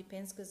 1. It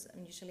depends because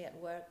I'm usually at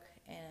work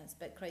and it's a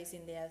bit crazy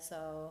in there.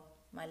 So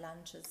my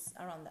lunch is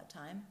around that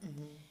time.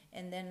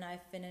 And then I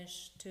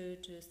finish 2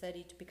 to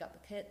 30 to pick up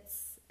the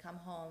kids, come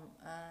home.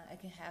 I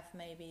can have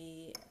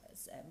maybe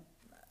a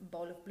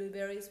bowl of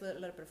blueberries with a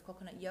little bit of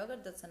coconut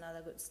yogurt. That's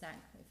another good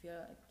snack if you're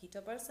a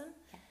keto person.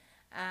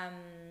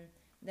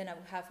 Then I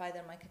will have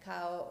either my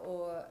cacao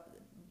or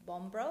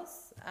bone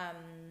broth.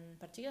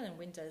 Particularly in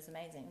winter, it's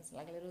amazing. It's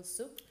like a little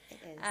soup. It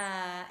is.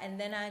 And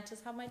then I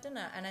just have my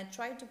dinner, and I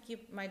try to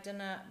keep my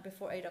dinner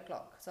before 8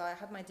 o'clock. So I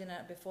have my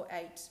dinner before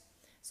 8,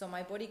 so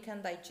my body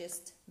can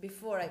digest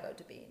before I go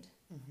to bed.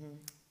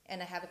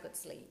 And I have a good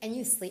sleep. And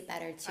you sleep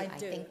better too. I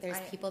think there's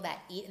people that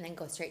eat and then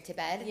go straight to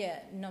bed. Yeah,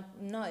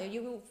 no,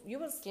 you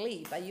will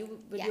sleep, but your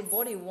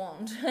body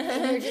won't.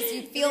 And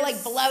you feel like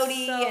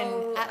bloaty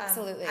so, and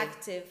absolutely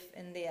active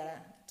in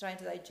there, trying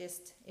to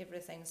digest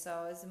everything.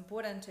 So it's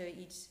important to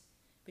eat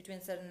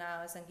between certain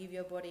hours and give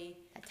your body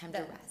that time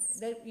to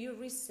rest. That you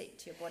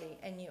reset your body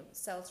and your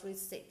cells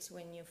reset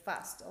when you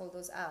fast all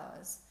those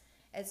hours.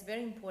 It's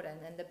very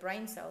important, and the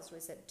brain cells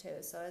reset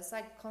too. So it's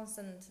like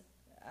constant.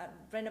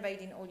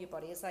 Renovating all your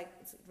body. It's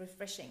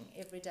refreshing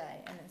every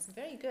day, and it's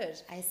very good.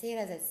 I see it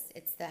as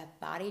it's the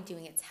body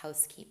doing its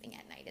housekeeping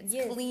at night.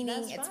 It's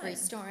cleaning, it's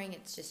restoring,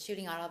 it's just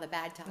shooting out all the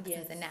bad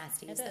toxins and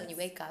nasties. So when you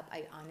wake up,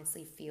 I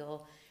honestly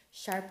feel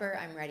sharper.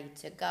 I'm ready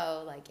to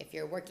go. Like if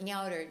you're working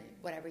out or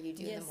whatever you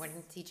do in the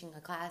morning, teaching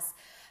a class,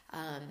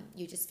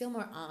 you just feel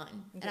more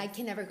on. And I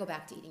can never go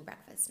back to eating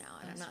breakfast now.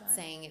 And I'm not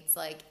saying it's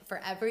like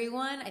for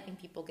everyone. I think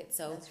people get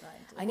so,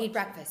 I need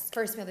breakfast,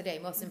 first meal of the day,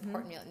 most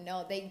important meal.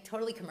 No, they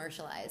totally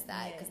commercialize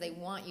that because they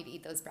want you to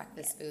eat those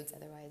breakfast foods.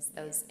 Otherwise,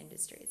 those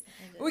industries.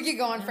 We could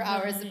go on for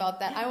hours about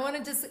that. I want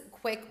to just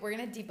we're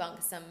going to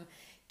debunk some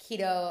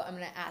keto. I'm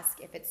going to ask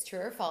if it's true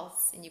or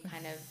false, and you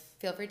kind of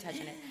feel free to touch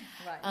on it.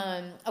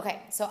 Right.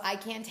 Okay, so I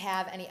can't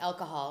have any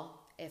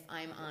alcohol if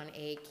I'm on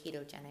a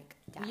ketogenic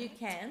diet. You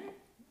can.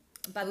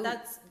 But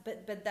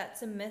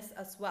that's a myth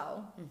as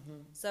well.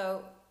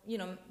 So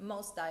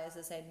most diets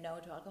they say no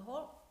to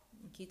alcohol.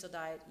 Keto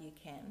diet you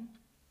can.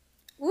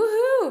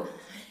 Woohoo!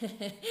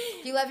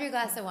 You love your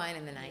glass of wine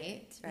in the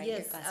night, right?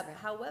 Yes.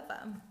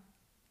 However,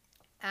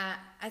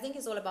 I think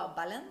it's all about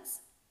balance.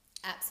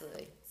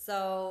 Absolutely.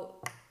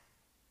 So,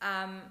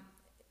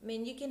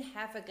 you can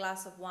have a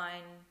glass of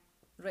wine,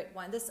 red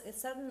wine. There's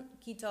certain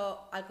keto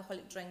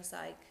alcoholic drinks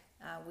like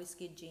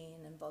whiskey,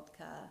 gin, and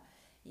vodka.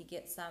 You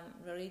get some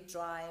very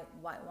dry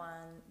white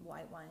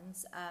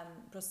wines.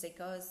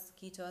 Prosecco is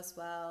keto as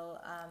well.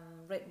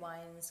 Red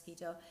wine is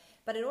keto.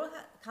 But it all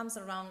comes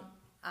around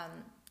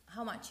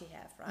how much you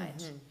have,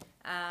 right?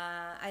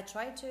 I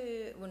try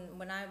to,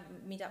 when I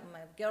meet up with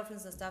my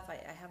girlfriends and stuff, I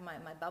have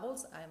my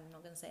bubbles. I'm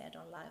not going to say I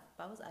don't like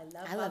bubbles.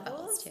 I love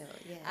bubbles too,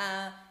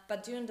 yeah.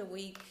 But during the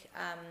week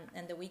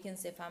and the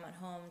weekends, if I'm at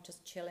home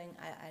just chilling,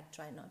 I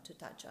try not to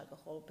touch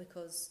alcohol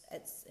because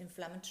it's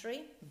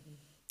inflammatory.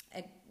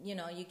 You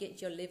know, you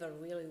get your liver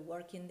really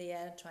working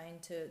there, trying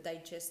to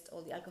digest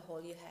all the alcohol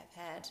you have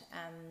had,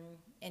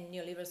 and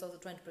your liver is also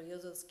trying to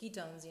produce those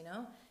ketones, you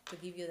know, to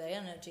give you the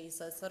energy.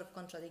 So it's sort of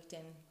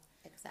contradicting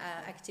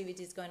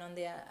activities going on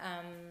there.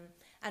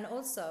 And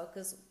also,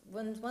 because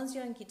once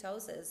you're in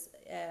ketosis,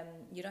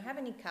 you don't have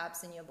any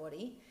carbs in your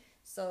body,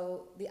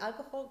 so the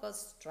alcohol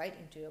goes straight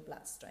into your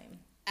bloodstream.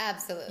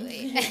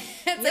 Absolutely.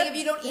 It's like if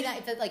you don't eat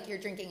it, it's like you're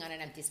drinking on an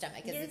empty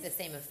stomach. It's the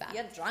same effect.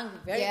 You're drunk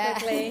very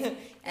quickly.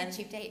 And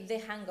cheap date. The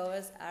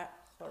hangovers are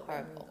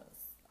horrible.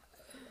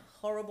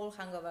 Horrible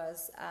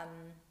hangovers.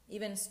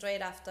 Even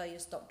straight after you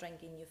stop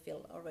drinking, you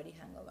feel already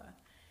hangover.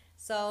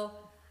 So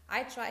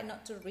I try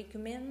not to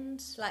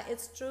recommend, like,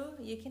 it's true,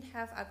 you can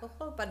have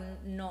alcohol, but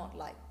not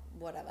like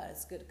whatever,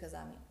 it's good because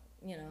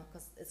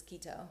because it's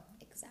keto.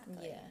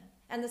 Exactly. Yeah.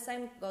 And the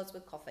same goes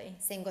with coffee.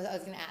 Same goes. I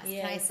was going to ask.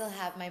 Yes. Can I still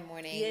have my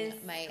morning? Yes.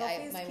 My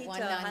Keto, one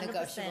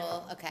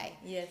non-negotiable. 100%. Okay.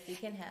 Yes, you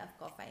can have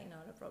coffee,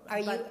 not a problem. Are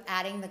you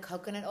adding the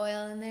coconut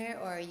oil in there,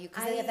 or are you?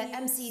 Because they have that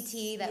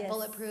MCT, that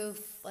bulletproof.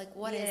 Like,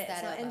 what is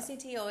that? So about?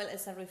 MCT oil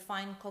is a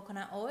refined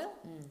coconut oil,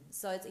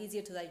 so it's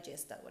easier to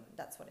digest.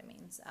 That's what it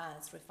means.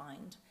 It's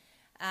refined.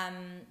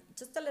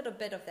 Just a little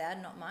bit of that,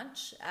 not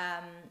much,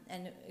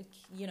 and it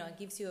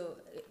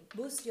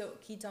boosts your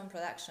ketone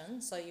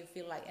production, so you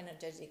feel like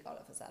energetic all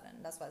of a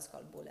sudden. That's why it's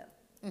called bullet.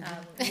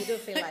 You do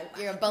feel like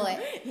you're a bullet.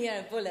 You're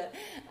a bullet.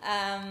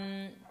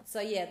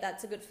 So yeah,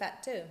 that's a good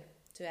fat too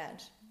to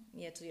add.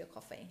 Yeah, to your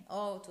coffee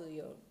or to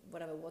your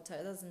whatever water.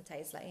 It doesn't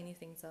taste like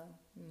anything, so.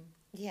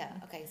 Yeah,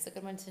 okay, so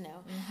good one to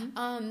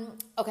know.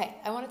 Okay,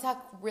 I want to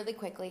talk really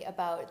quickly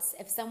about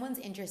if someone's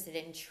interested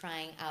in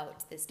trying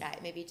out this diet,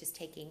 maybe just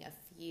taking a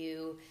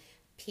few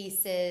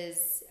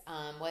pieces,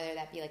 whether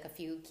that be like a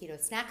few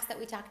keto snacks that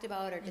we talked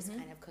about or just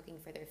kind of cooking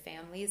for their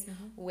families,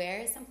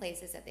 where are some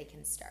places that they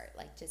can start?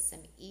 Like just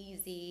some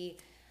easy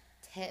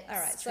tips, all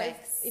right,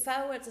 tricks? So if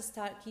I were to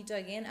start keto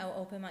again, I will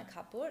open my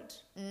cupboard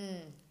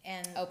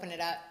and open it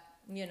up.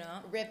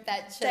 Rip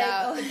that shit Take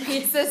out. The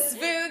processed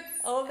foods.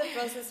 All the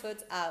processed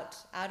foods out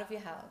of your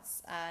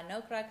house.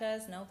 No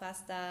crackers, no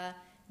pasta,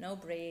 no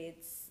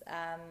breads,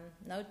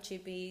 no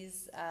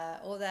chippies.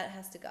 All that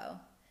has to go.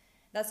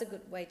 That's a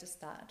good way to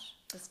start.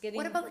 Just getting.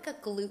 What about like a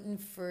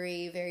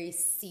gluten-free, very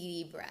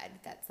seedy bread?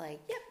 That's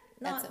like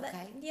that's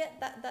okay.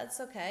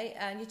 That's okay.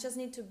 And you just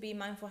need to be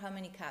mindful how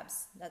many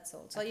carbs. That's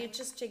all. So you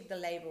just check the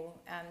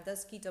label.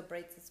 There's keto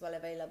breads as well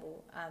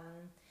available.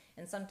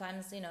 And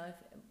sometimes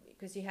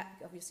because you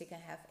obviously can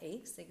have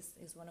eggs. Eggs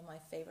is one of my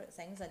favorite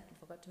things. I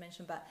forgot to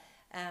mention, but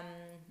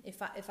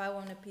if I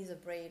want a piece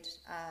of bread,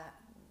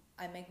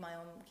 I make my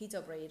own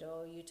keto bread,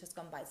 or you just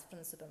go and buy it from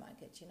the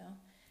supermarket.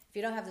 If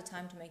you don't have the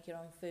time to make your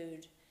own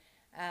food,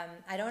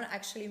 I don't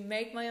actually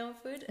make my own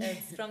food.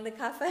 It's from the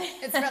cafe.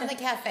 It's from the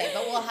cafe,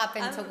 but we'll hop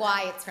into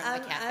why it's from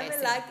the cafe.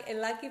 I'm a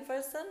lucky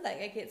person.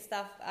 Like I get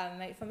stuff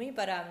made for me,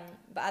 but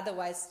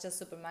otherwise just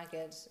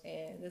supermarket.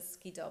 There's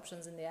keto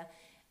options in there.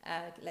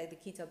 Like the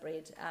keto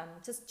bread,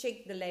 just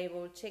check the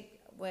label, check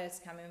where it's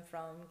coming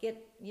from, get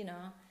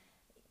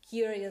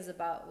curious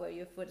about where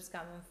your food is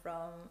coming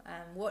from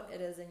and what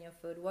it is in your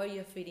food, what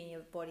you're feeding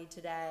your body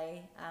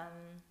today.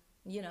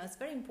 It's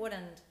very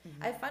important.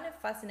 I find it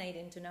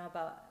fascinating to know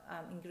about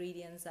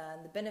ingredients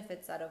and the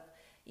benefits out of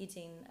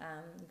eating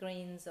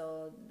greens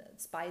or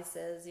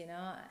spices.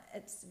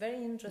 It's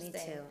very interesting. Me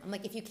too. I'm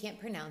like, if you can't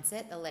pronounce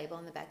it, the label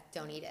on the back,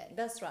 don't eat it.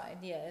 That's right.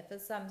 Yeah, if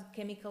there's some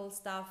chemical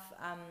stuff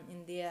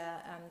in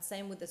there,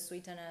 same with the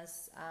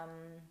sweeteners.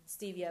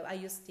 Stevia, I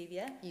use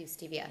stevia. You use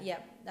stevia. Yeah,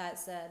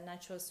 that's a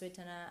natural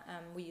sweetener.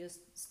 We use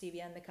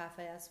stevia in the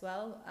cafe as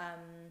well.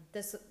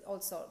 There's all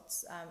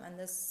sorts, and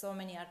there's so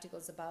many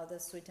articles about the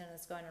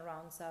sweeteners going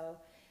around. So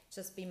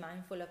just be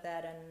mindful of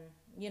that,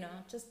 and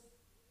just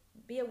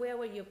be aware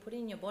what you're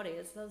putting in your body.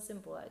 It's so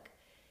simple. Like,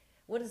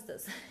 what is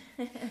this?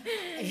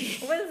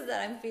 What is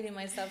that I'm feeding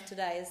myself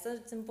today? So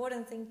it's an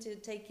important thing to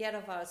take care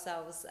of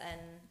ourselves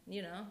and,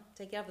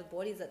 take care of the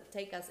bodies that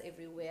take us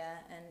everywhere.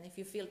 And if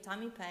you feel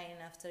tummy pain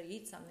after you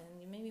eat something,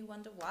 you maybe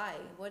wonder why.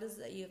 What is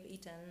it you've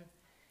eaten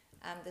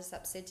that's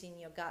upsetting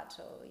your gut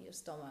or your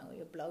stomach, or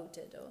you're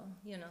bloated, or,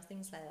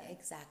 things like that.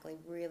 Exactly.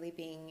 Really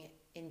being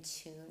in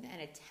tune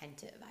and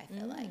attentive, I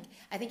feel like.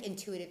 I think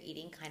intuitive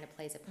eating kind of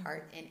plays a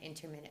part in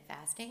intermittent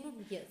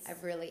fasting. Yes.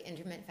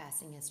 Intermittent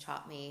fasting has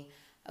taught me,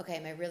 okay,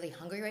 am I really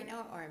hungry right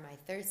now, or am I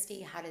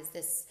thirsty? How does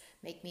this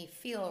make me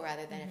feel,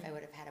 rather than if I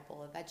would have had a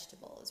bowl of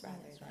vegetables rather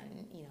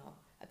than,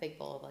 a big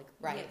bowl of like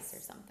rice or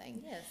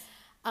something. Yes.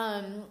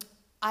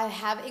 I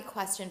have a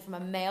question from a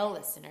male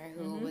listener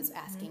who was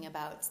asking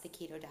about the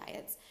keto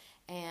diets.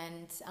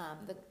 And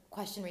the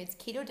question reads,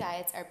 keto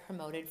diets are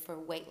promoted for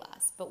weight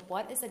loss, but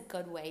what is a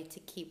good way to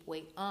keep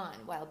weight on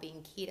while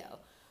being keto,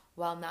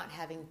 while not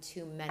having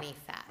too many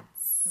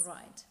fats?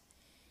 Right.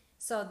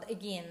 So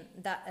again,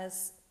 that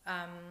is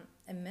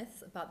a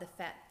myth about the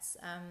fats.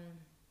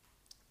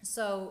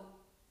 So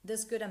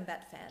there's good and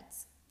bad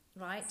fats,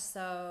 right?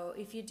 So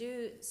if you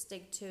do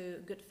stick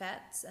to good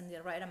fats and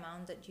the right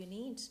amount that you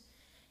need,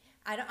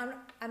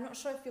 I'm not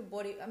sure if your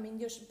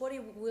body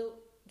will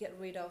get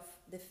rid of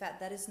the fat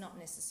that is not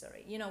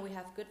necessary. You know, we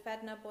have good fat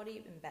in our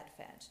body and bad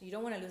fat. You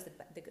don't want to lose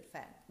the good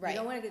fat. Right. You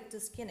don't want to get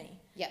too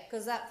skinny. Yeah.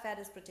 Because that fat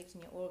is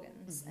protecting your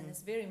organs, and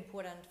it's very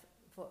important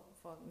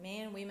for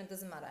men, women,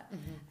 doesn't matter.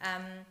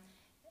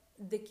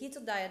 The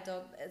keto diet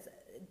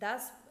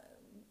does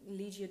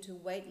lead you to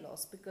weight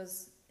loss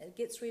because it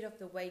gets rid of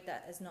the weight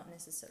that is not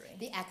necessary.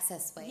 The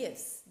excess weight.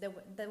 Yes,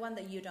 the one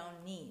that you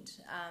don't need.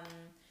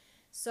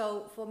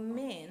 So for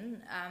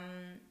men,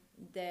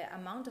 the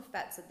amount of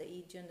fats that they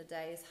eat during the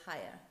day is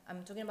higher.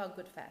 I'm talking about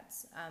good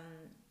fats.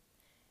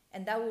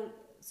 And that will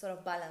sort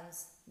of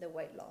balance the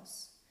weight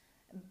loss.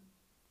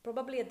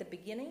 Probably at the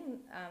beginning,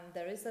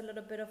 there is a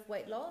little bit of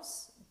weight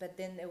loss, but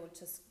then they will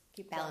just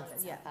keep balance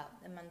itself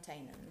out. The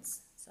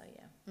maintenance. So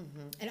yeah.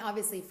 And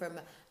obviously, from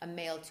a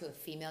male to a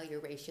female, your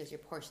ratios, your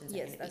portions are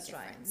going to be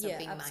different. Right. So yeah,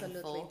 being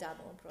absolutely mindful,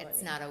 double. Probably.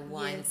 It's not a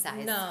one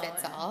size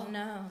fits all.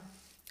 No.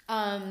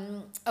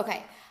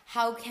 Okay,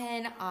 how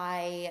can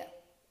I?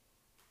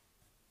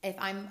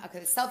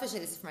 Selfishly,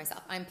 this is for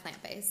myself. I'm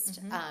plant-based.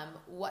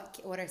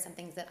 What are some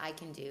things that I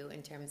can do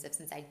in terms of,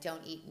 since I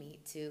don't eat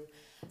meat, to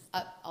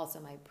up also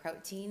my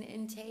protein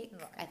intake?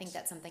 Right. I think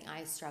that's something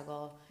I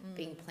struggle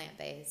being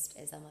plant-based.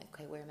 Is I'm like,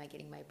 okay, where am I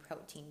getting my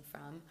protein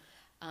from?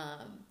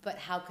 But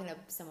how can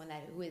someone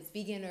who is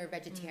vegan or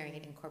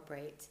vegetarian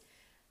incorporate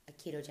a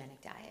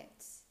ketogenic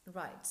diet?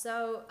 Right.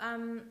 So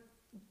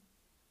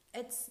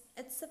it's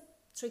a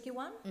tricky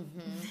one.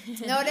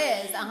 No, it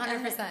is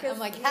 100%. I'm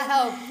like,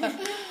 help.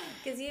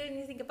 Because when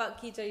you think about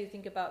keto, you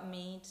think about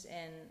meat,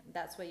 and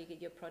that's where you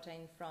get your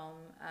protein from.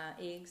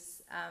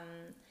 Eggs.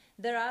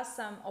 There are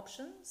some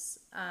options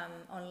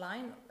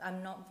online.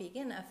 I'm not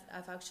vegan.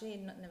 I've actually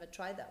never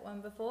tried that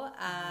one before.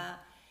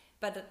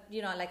 But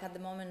like at the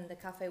moment in the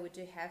cafe, we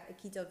do have a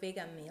keto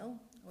vegan meal,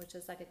 which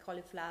is like a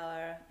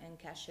cauliflower and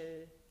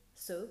cashew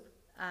soup.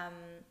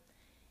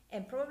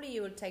 And probably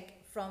you will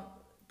take from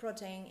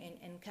protein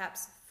in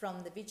caps from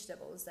the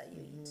vegetables that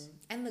you eat.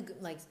 And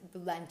the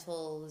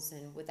lentils,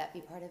 and would that be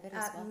part of it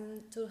as well?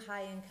 Too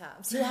high in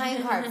carbs. Too high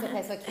in carbs.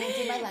 Okay, so I can't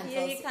do my lentils.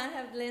 Yeah, you can't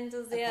have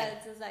lentils there. Okay.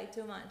 It's just like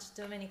too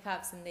many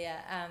carbs in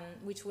there,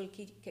 which will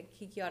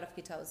kick you out of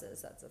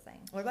ketosis. That's the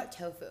thing. What about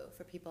tofu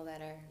for people that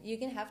are? You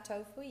can have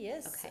tofu.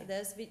 Yes. Okay.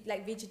 There's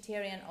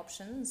vegetarian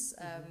options,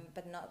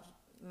 but not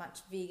much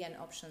vegan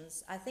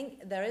options. I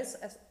think there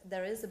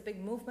is a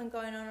big movement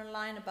going on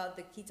online about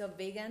the keto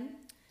vegan.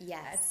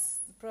 Yes.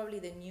 It's probably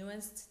the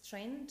newest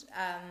trend.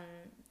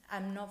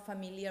 I'm not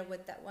familiar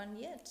with that one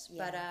yet,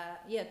 but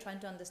trying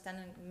to understand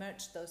and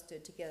merge those two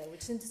together,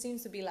 which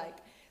seems to be like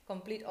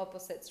complete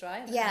opposites,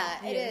 right?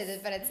 Yeah, it is,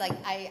 but it's like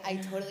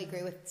I totally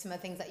agree with some of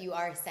the things that you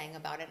are saying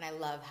about it, and I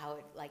love how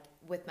it, like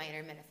with my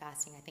intermittent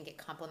fasting, I think it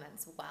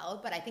complements well,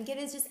 but I think it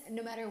is just,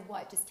 no matter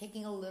what, just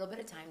taking a little bit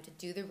of time to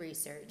do the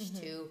research,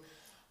 to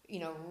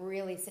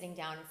really sitting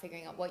down and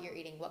figuring out what you're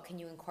eating, what can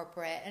you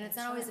incorporate. And it's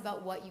not always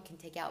about what you can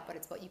take out, but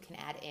it's what you can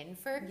add in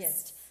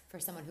first for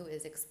someone who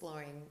is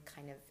exploring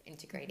kind of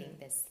integrating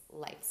this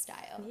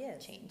lifestyle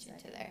change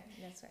into their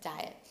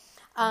diet.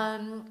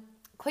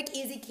 Quick,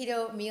 easy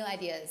keto meal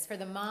ideas for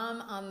the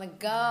mom on the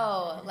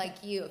go,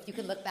 like you. If you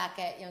could look back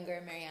at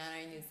younger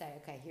Mariana and you'd say,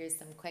 okay, here's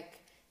some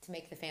quick to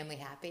make the family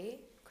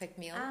happy, quick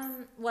meals.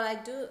 Well, I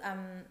do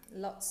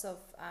lots of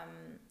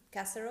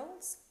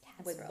casseroles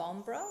with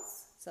bone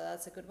broth. So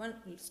that's a good one.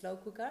 Slow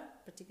cooker,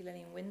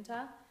 particularly in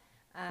winter.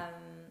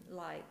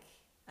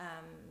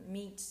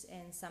 Meat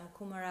and some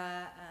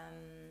kumara.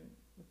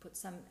 Put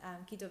some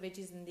keto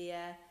veggies in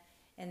there.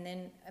 And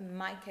then in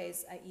my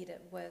case, I eat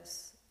it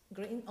with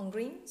green.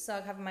 So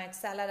I have my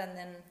salad and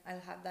then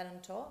I'll have that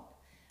on top.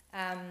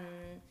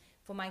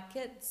 For my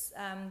kids,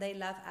 they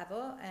love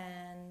avo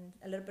and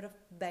a little bit of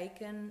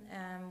bacon.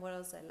 What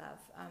else I love?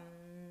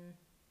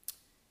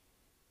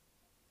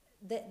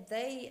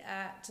 They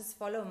just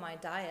follow my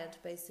diet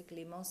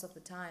basically most of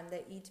the time.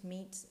 They eat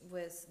meat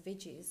with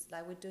veggies.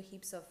 Like we do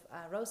heaps of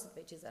roasted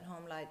veggies at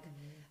home. Like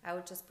I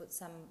would just put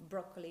some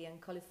broccoli and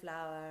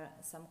cauliflower,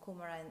 some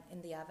kumara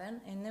in the oven,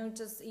 and then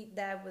just eat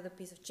that with a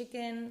piece of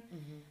chicken,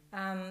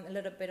 a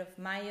little bit of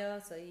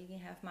mayo. So you can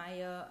have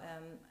mayo.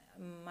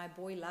 My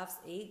boy loves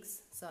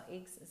eggs, so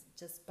eggs is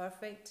just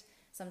perfect.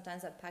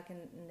 Sometimes I pack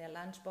in their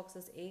lunch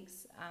boxes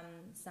eggs,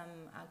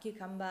 some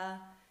cucumber.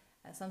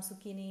 Some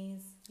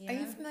zucchinis. Are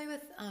you familiar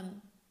with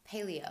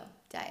paleo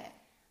diet?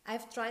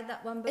 I've tried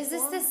that one before. Is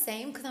this the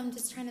same? Because I'm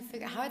just trying to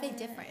figure out, how are they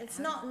different? It's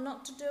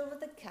not to do with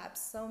the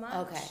caps so much.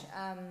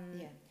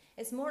 Okay.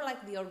 It's more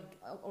like the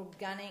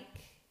organic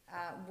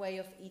way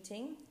of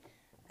eating.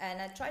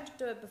 And I tried to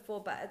do it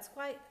before, but it's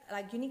quite,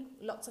 like, you need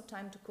lots of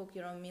time to cook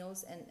your own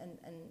meals and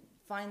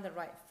find the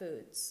right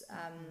foods.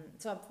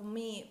 So for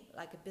me,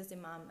 like a busy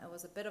mom, it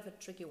was a bit of a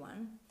tricky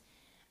one.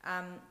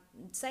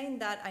 Saying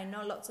that, I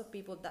know lots of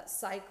people that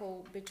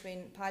cycle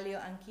between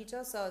paleo and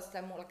keto, so it's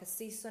like more like a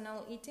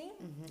seasonal eating.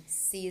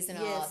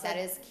 Seasonal, Yeah, so that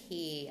is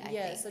key, I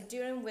think. So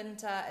during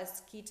winter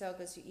it's keto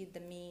because you eat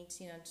the meat,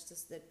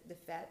 just the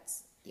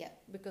fats. Yeah.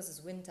 Because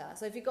it's winter.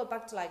 So if you go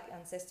back to like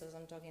ancestors,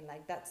 I'm talking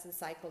like that's the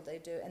cycle they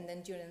do. And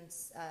then during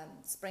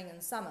spring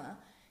and summer,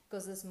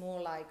 because there's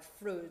more like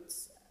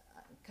fruits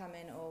come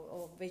in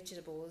or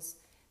vegetables,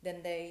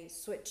 then they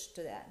switch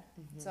to that.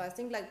 So I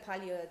think like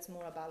paleo, it's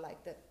more about like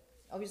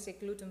obviously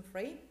gluten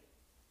free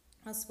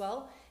as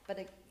well, but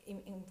it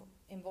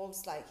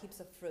involves like heaps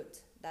of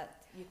fruit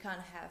that you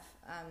can't have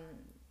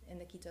in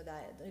the keto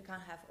diet. You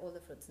can't have all the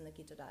fruits in the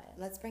keto diet.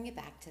 Let's bring it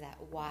back to that.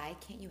 Why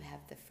can't you have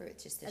the fruit,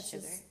 just the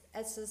sugar?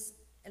 It's just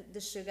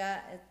the sugar.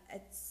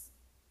 It's,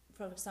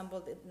 for example,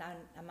 the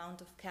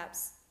amount of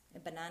carbs. A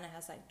banana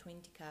has like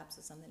 20 carbs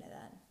or something like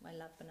that. I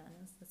love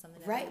bananas or something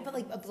like that. Right, but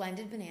like a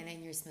blended banana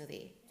in your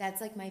smoothie. That's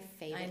like my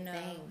favorite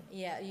thing.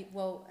 Yeah,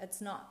 well,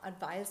 it's not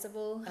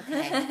advisable.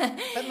 Okay.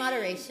 But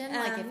moderation,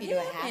 like if you do a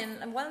half.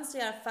 And once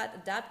you are fat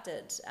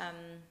adapted,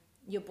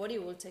 your body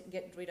will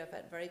get rid of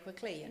it very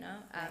quickly,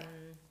 Right.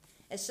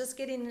 It's just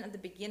getting at the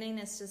beginning,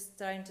 it's just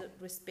trying to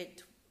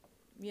respect,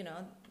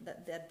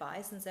 the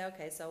advice and say,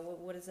 okay, so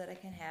what is it I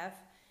can have?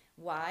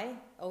 Why?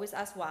 Always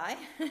ask why.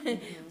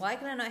 Why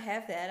can I not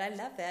have that? I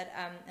love that.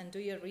 And do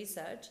your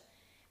research.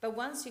 But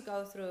once you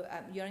go through,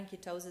 you're in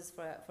ketosis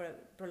for a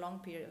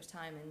prolonged period of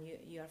time and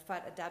you are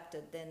fat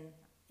adapted, then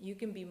you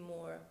can be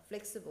more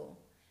flexible,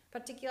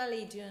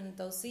 particularly during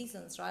those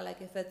seasons, right?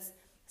 Like if it's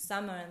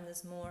summer and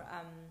there's more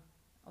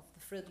of the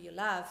fruit you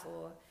love,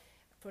 or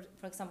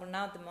for example,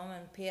 now at the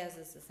moment, pears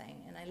is the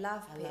thing, and I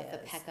love pears. I love the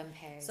Peckham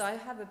pears. So I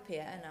have a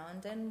pear now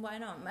and then, why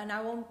not? And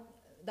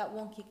that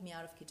won't kick me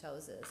out of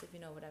ketosis, if you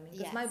know what I mean.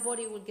 Because my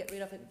body will get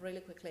rid of it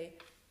really quickly.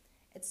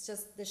 It's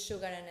just the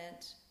sugar in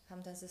it.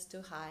 Sometimes it's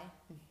too high.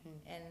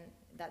 And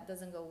that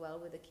doesn't go well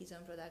with the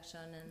ketone production.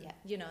 And,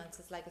 it's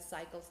just like a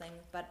cycle thing.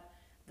 But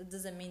that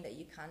doesn't mean that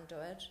you can't do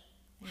it.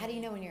 How do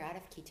you know when you're out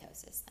of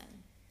ketosis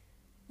then?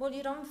 Well,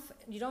 you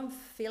don't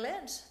feel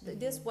it.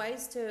 There's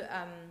ways to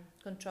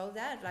control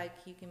that. Like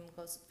you can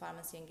go to the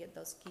pharmacy and get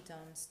those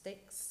ketone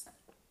sticks.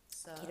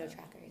 So, keto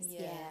trackers.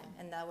 Yeah.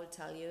 And that will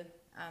tell you.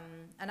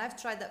 And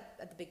I've tried that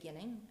at the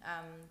beginning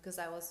because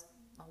I was,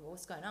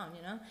 what's going on,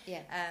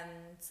 Yeah.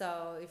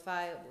 So if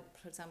I,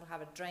 for example,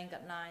 have a drink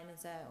at night and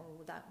say,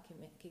 that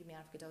kick me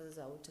out of ketosis,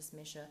 I will just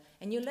measure.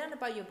 And you learn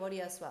about your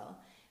body as well.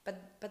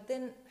 But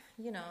then,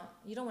 you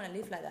don't want to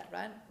live like that,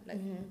 right?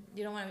 Like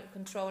you don't want to be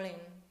controlling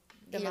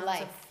your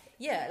life.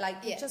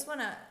 You just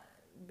want to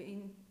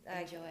be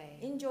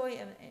enjoy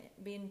and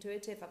be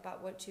intuitive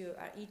about what you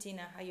are eating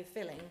and how you're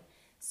feeling.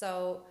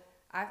 So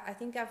I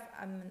think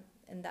I'm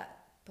in that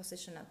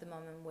position at the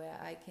moment where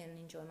I can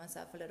enjoy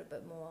myself a little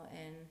bit more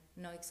and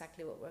know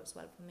exactly what works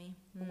well for me.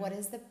 What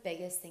is the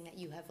biggest thing that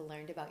you have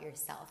learned about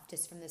yourself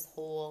just from this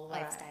whole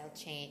lifestyle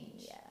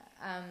change?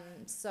 Yeah.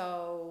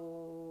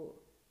 So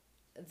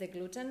the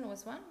gluten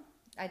was one.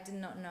 I did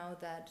not know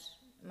that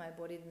my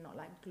body did not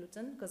like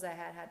gluten because I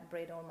had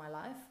bread all my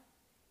life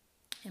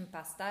and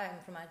pasta.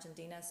 I'm from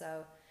Argentina,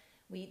 so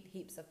we eat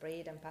heaps of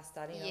bread and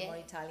pasta, more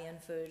Italian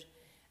food.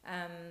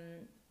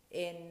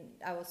 And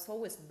I was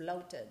always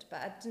bloated, but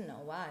I didn't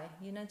know why.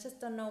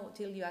 Just don't know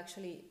till you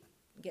actually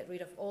get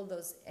rid of all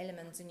those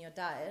elements in your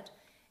diet.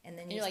 And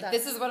then you're like,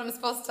 this is what I'm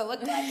supposed to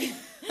look like.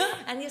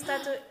 And you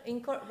start to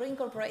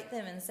reincorporate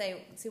them and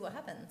see what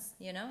happens,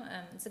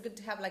 It's good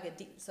to have like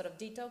a sort of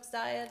detox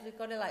diet. We've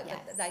got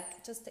to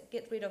just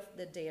get rid of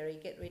the dairy,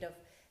 get rid of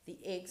the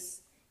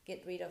eggs,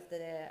 get rid of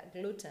the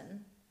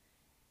gluten,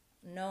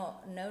 no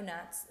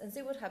nuts, and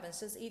see what happens.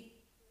 Just eat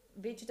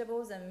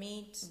vegetables and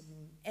meat,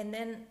 and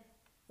then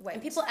wait.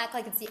 And people act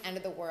like it's the end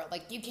of the world.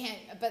 Like you can't,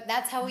 but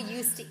that's how we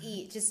used to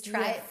eat. Just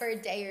try it for a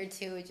day or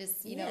two.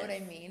 Just, you know what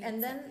I mean?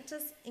 And then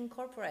just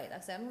incorporate. I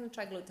say, I'm going to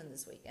try gluten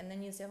this week. And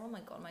then you say, oh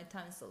my God, my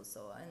tongue's so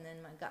sore. And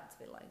then my guts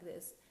feel like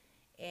this.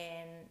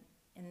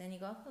 And then you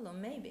go, hold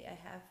on, maybe I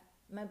have,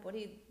 my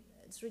body,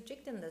 it's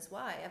rejecting this.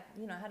 Why?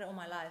 I had it all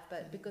my life.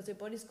 But because your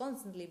body's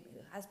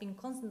has been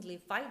constantly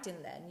fighting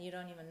that and you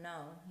don't even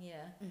know.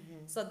 Yeah.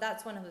 So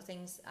that's one of the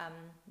things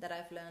that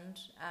I've learned.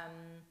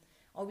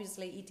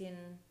 Obviously eating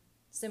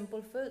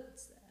simple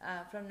foods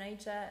from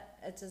nature,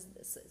 it's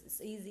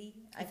easy.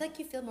 I feel like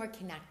you feel more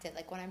connected.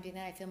 Like when I'm doing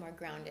that, I feel more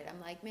grounded. I'm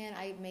like, man,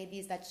 I made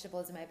these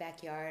vegetables in my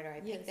backyard, or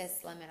I picked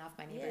this lemon off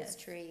my neighbor's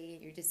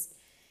tree.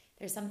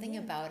 There's something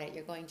about it.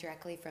 You're going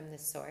directly from the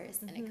source,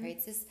 and it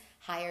creates this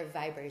higher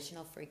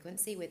vibrational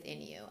frequency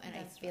within you. And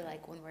I feel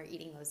like when we're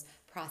eating those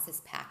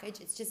processed packaged,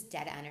 it's just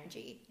dead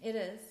energy. It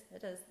is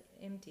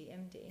empty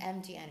energy.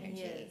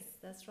 Yes,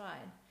 that's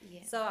right.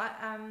 Yeah. So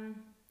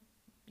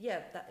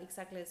that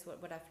exactly is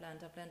what I've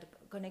learned. I've learned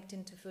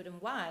connecting to food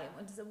and why.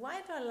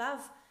 Why do I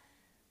love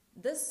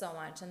this so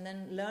much? And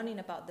then learning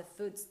about the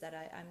foods that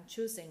I'm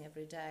choosing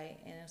every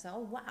day. And I say,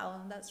 oh,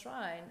 wow, that's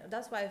right.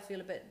 That's why I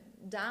feel a bit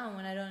down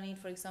when I don't eat,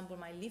 for example,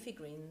 my leafy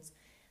greens.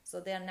 So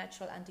they are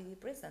natural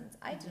antidepressants.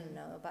 I didn't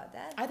know about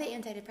that. Are they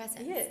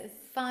antidepressants? Yes.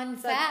 Fun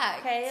So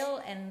fact.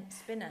 kale and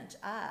spinach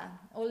are.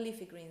 All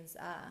leafy greens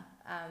are.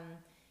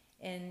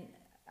 And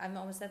I'm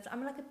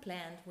like a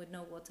plant with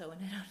no water when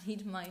I don't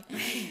need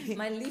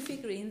my leafy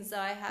greens. So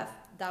I have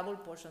double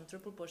portion,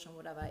 triple portion,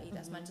 whatever. I eat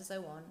as much as I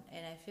want,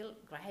 and I feel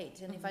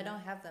great. And if I don't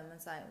have them,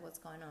 it's like, what's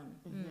going on?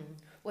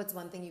 What's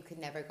one thing you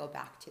could never go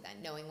back to then,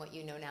 knowing what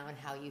you know now and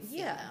how you feel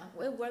Yeah,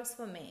 now? it works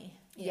for me.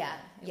 Yeah,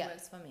 It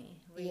works for me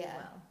really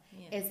well.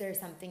 Yeah. Is there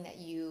something that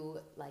you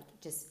like,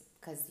 just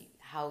because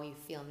how you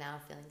feel now,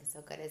 feeling so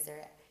good? Is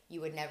there,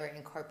 you would never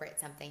incorporate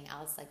something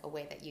else, like a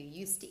way that you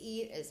used to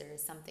eat? Is there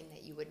something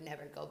that you would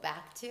never go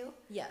back to?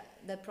 Yeah,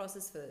 the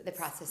processed foods. The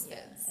processed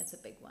foods. Yeah, it's a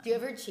big one. Do you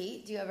ever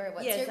cheat? Do you ever?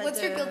 Yes,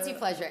 What's your guilty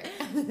pleasure?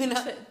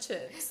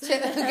 Chips.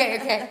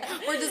 Okay.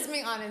 We're just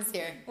being honest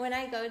here. When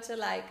I go to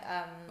like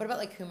What about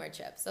like humor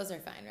chips? Those are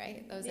fine,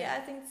 right? Those yeah, are,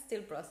 I think it's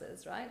still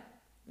processed, right?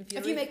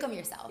 if you make them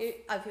yourself.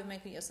 If you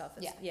make it yourself,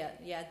 it's,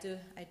 Yeah.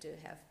 I do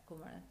have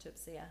kumara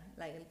chips,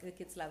 like the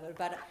kids love it.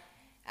 But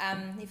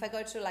if I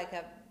go to like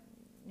a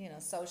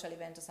social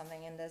event or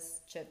something and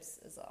there's chips,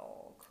 it's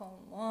come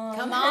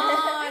on.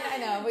 I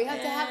know we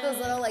have to have those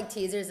little like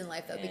teasers in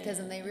life though, because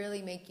then they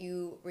really make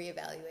you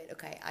reevaluate.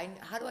 Okay,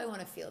 how do I want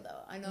to feel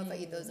though? I know if I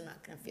eat those, I'm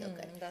not going to feel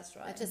good. That's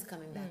right. That's just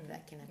coming back to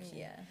that connection.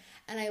 Yeah.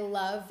 And I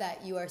love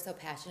that you are so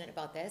passionate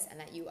about this and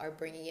that you are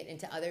bringing it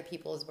into other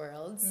people's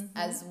worlds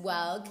as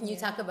well. Can you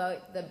talk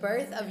about the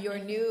birth of your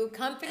new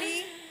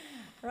company?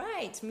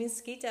 Right,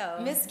 Miss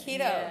Keto. Miss Keto.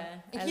 Yeah,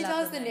 And can you tell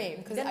us the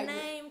name? The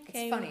name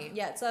came. It's funny.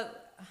 Yeah, so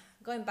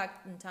going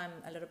back in time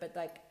a little bit,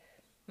 like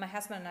my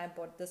husband and I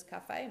bought this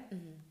cafe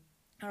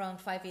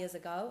around 5 years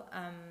ago,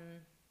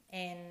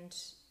 and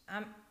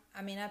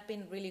I've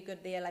been really good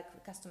there,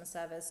 like customer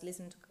service,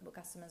 listen to what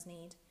customers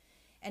need,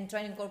 and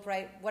trying to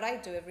incorporate what I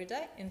do every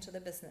day into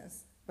the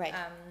business. Right.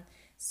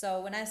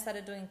 So when I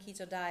started doing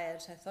keto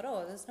diet, I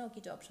thought, there's no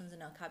keto options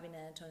in our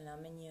cabinet or in our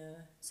menu.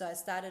 So I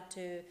started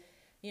to,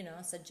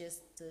 suggest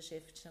to the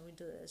chef, shall we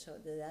do this, shall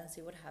we do that, and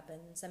see what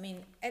happens. I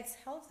mean, it's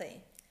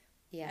healthy.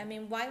 Yeah. I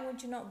mean, why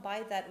would you not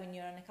buy that when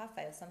you're in a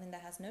cafe or something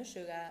that has no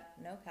sugar,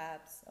 no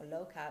carbs, or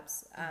low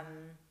carbs?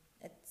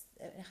 It's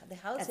the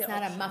healthier It's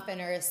not option. a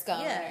muffin or a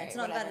scone. Yeah, or it's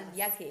not whatever. that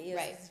yucky. It's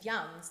Right.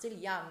 yum, still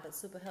yum, but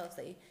super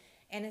healthy.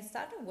 And it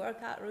started to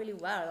work out really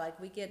well. Like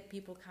we get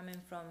people coming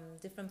from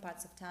different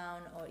parts of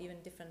town or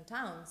even different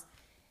towns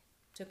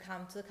to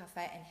come to the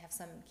cafe and have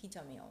some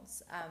keto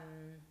meals,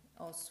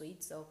 or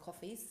sweets or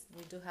coffees.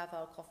 We do have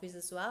our coffees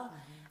as well,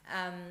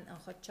 and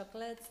hot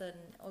chocolates and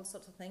all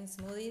sorts of things,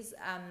 smoothies.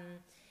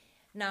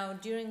 Now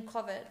during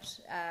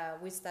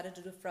COVID, we started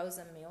to do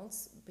frozen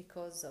meals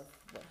because of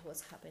what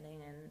was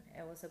happening, and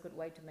it was a good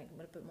way to make a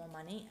little bit more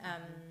money.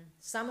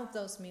 Some of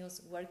those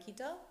meals were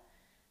keto,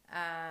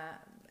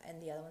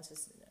 and the other ones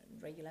just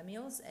regular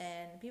meals,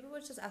 and people were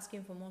just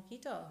asking for more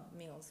keto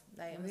meals.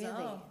 Like, I was like,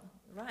 Really?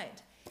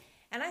 Right.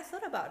 And I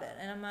thought about it,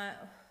 and I'm like,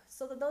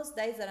 so that those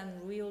days that I'm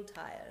real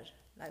tired,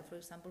 like for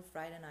example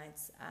Friday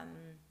nights,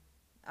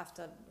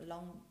 after a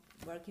long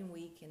working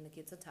week and the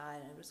kids are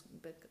tired and I'm just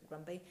a bit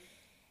grumpy,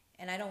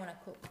 and I don't want to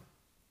cook.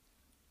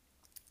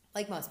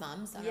 Like most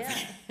moms. Yeah.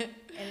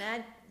 And I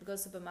go to the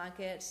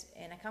supermarket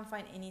and I can't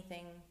find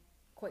anything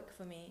quick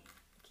for me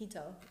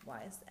keto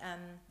wise,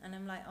 and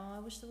I'm like, I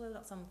wish there were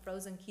some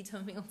frozen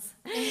keto meals.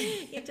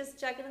 You just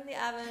chuck it in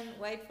the oven,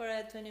 wait for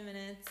it 20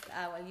 minutes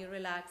while you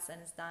relax,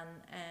 and it's done.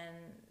 And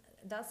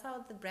that's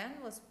how the brand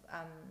was.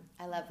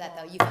 I love that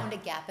though. You found a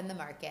gap in the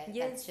market that's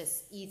Yes.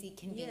 just easy,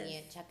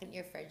 convenient. Chuck it in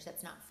your fridge.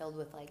 That's not filled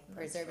with like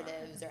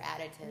preservatives or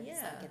additives.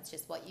 Yeah. Like it's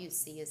just what you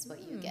see is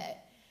what you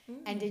get.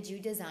 And did you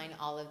design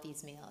all of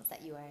these meals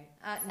that you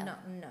are? No.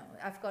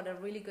 I've got a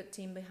really good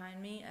team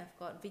behind me. I've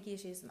got Vicky.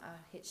 She's our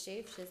head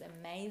chef. She's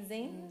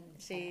amazing.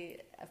 She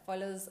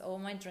follows all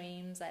my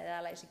dreams like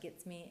that. Like she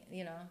gets me,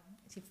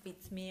 she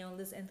feeds me all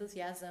this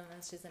enthusiasm,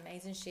 and she's an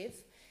amazing chef.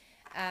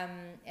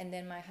 And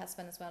then my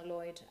husband as well,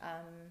 Lloyd.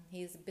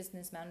 He's a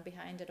businessman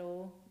behind it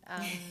all.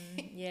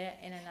 Yeah,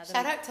 and another.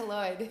 Shout out to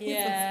Lloyd.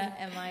 Yeah,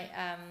 and my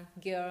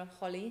girl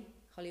Holly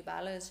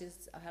Barlow.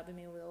 She's helping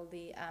me with all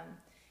the.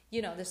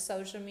 The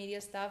social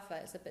media stuff.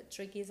 It's a bit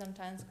tricky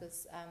sometimes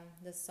because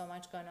there's so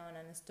much going on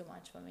and it's too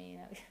much for me.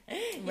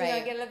 I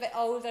get a little bit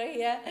older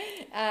here.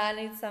 I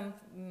need some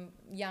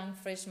young,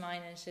 fresh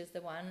mind, and she's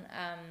the one.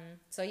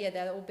 So yeah,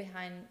 they're all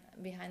behind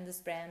this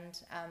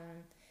brand.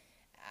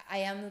 I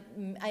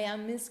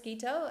am Miss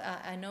Keto.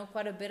 I know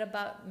quite a bit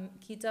about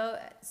keto,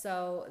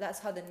 so that's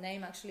how the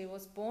name actually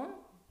was born.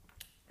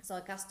 So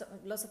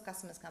lots of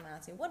customers come and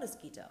ask me, what is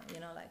keto?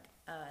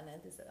 And then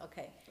they said,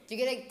 okay. Do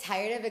you get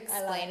tired of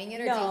explaining it,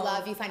 or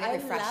No, do you find it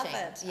refreshing?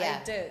 I love it. Yeah.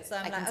 I do. So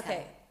I'm I can like, tell.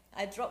 okay,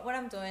 I drop what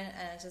I'm doing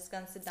and I just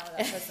gonna sit down with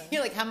that person.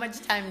 You're like, how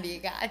much time do you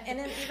got? And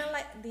then even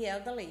like the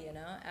elderly,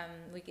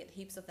 we get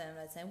heaps of them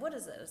that saying, what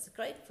is it? It's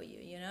great for you,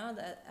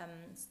 that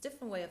it's a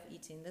different way of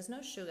eating. There's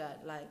no sugar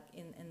like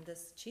in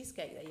this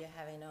cheesecake that you're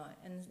having,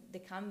 and they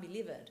can't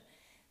believe it.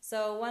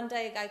 So one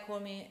day a guy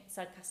called me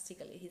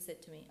sarcastically. He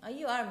said to me,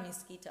 you are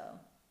Miss Keto.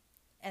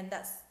 And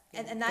that's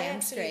And I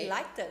actually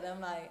liked it.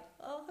 I'm like,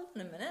 oh, hold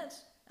on a minute.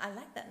 I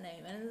like that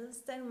name. And it was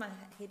stayed in my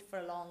head for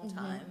a long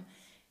time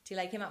till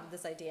I came up with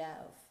this idea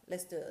of,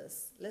 let's do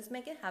this. Let's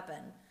make it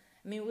happen.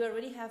 I mean, we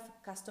already have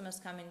customers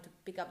coming to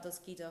pick up those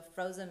keto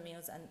frozen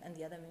meals and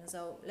the other meals.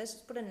 So let's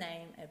just put a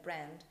name, a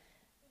brand,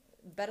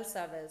 better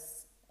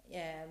service,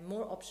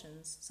 more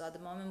options. So at the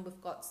moment, we've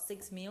got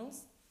 6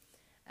 meals.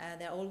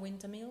 They're all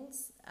winter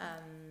meals.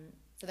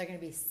 So they're going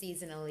to be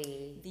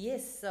seasonally.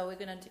 Yes, so we're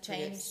going to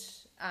change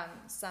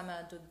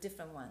summer to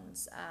different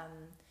ones.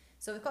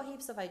 So we've got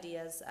heaps of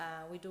ideas.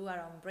 We do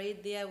our own bread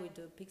there. We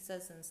do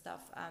pizzas and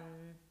stuff.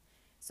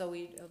 So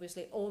we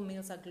obviously all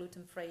meals are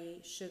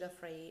gluten-free,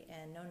 sugar-free,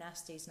 and no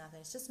nasties,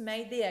 nothing. It's just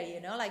made there, you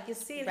know, like you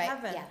see it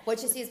happen. Yeah,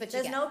 what you see is what you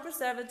There's get. no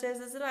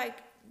preservatives. It's like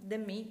the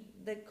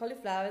meat, the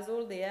cauliflower is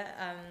all there,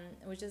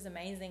 which is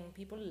amazing.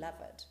 People love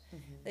it.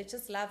 They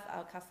just love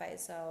our cafe.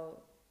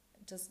 So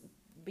just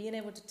being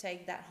able to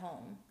take that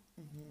home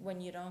when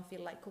you don't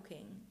feel like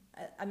cooking.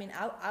 I mean,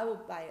 I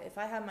will buy it. If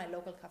I have my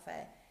local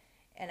cafe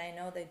and I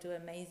know they do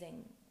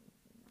amazing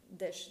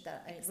dish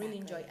that I really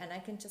enjoy, and I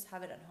can just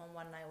have it at home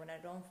one night when I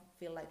don't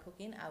feel like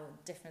cooking, I will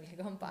definitely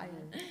go and buy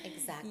it.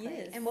 Exactly.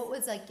 Yes. And what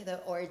was like the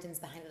origins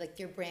behind it, like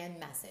your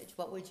brand message?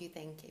 What would you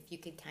think if you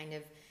could kind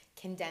of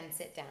condense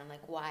it down?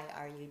 Like, why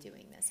are you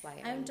doing this?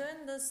 Why I'm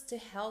doing this to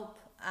help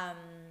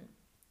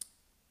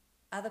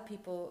other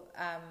people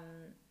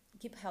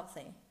keep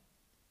healthy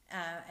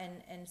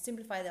and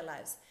simplify their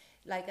lives.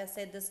 Like I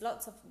said, there's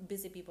lots of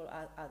busy people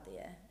out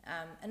there,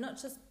 and not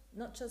just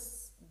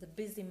the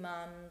busy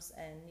moms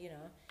and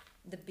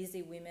the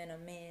busy women or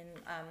men.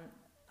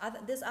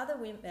 There's other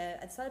women,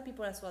 there's other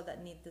people as well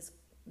that need these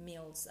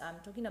meals. I'm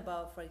talking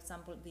about, for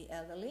example, the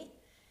elderly.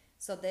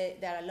 So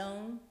they're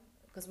alone,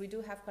 because we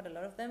do have quite a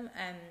lot of them,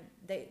 and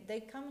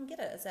they come and get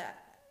it.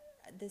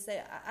 They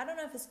say, I don't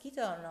know if it's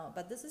keto or not,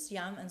 but this is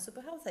yum and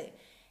super healthy.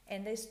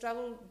 And they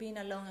struggle being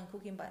alone and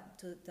cooking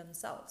to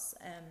themselves.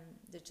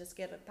 They just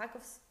get a pack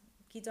of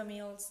keto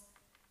meals,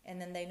 and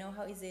then they know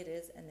how easy it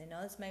is, and they know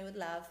it's made with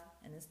love,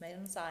 and it's made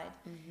on site.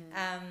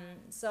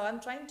 So I'm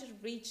trying to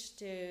reach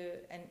to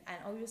and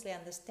obviously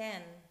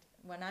understand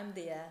when I'm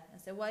there and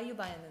say, why are you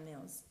buying the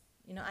meals?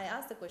 I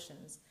ask the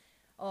questions.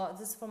 Oh,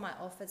 this is for my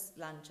office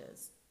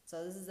lunches.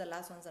 So this is the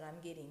last ones that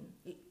I'm getting.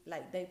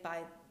 Like they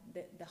buy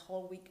the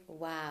whole week.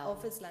 Wow.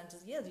 Office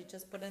lunches. Yes, you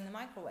just put it in the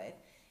microwave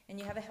and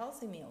you have a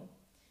healthy meal.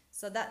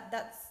 So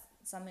that's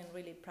something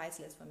really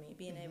priceless for me,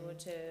 being able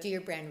to do your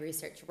brand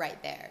research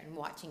right there and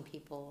watching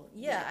people.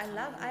 Yeah,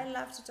 I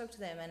love to talk to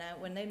them, and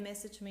when they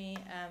message me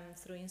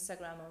through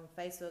Instagram or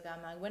Facebook,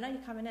 I'm like, when are you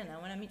coming in? I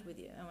want to meet with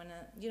you. I want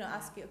to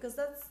ask you, because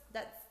that's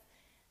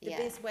the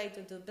best way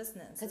to do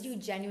business. Because you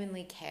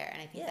genuinely care,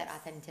 and I think that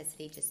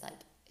authenticity just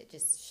it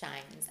just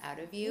shines out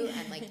of you,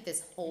 and like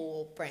this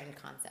whole brand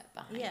concept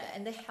behind it. Yeah,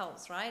 and the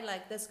health, right?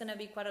 Like there's gonna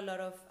be quite a lot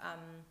of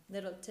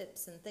little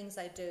tips and things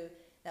I do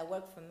that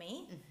work for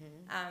me.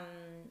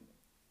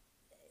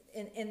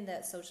 In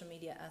the social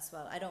media as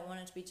well. I don't want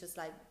it to be just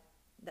like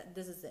that.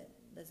 This is it.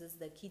 This is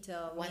the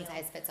keto one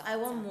size fits all. I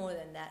want more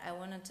than that. I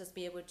want to just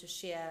be able to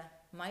share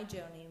my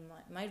journey,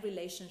 my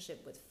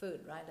relationship with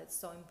food. Right, it's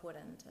so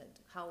important,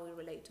 how we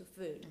relate to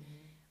food.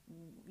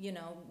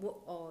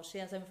 Or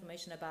share some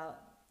information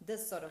about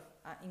this sort of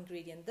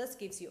ingredient. This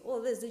gives you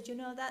all this. Did you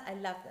know that? I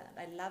love that.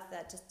 I love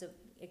that. Just to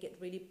get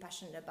really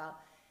passionate about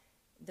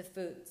the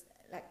food,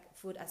 like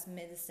food as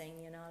medicine.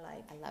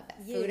 Like I love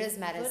that. Food as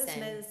medicine. Food as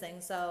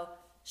medicine. So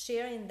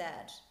sharing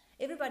that,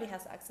 everybody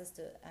has access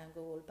to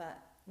Google, but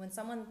when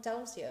someone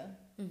tells you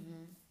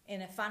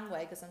in a fun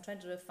way, because I'm trying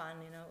to do it fun,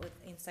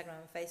 with Instagram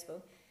and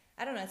Facebook,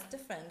 I don't know, it's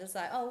different. It's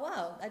like, oh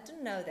wow, I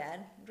didn't know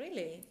that,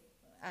 really.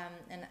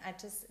 And I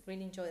just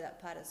really enjoy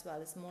that part as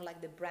well. It's more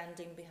like the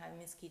branding behind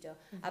Miss Keto,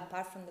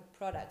 apart from the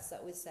products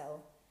that we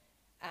sell.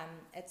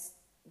 It's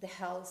the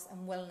health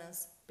and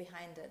wellness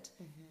behind it,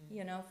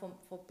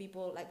 for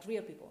people, like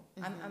real people.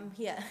 I'm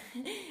here.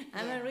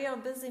 I'm a real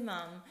busy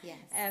mom. Yes.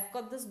 I've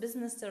got this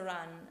business to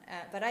run,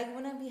 but I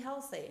want to be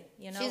healthy.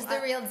 She's the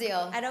real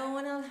deal. I don't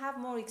want to have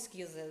more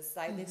excuses.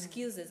 Like the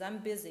excuses, I'm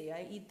busy,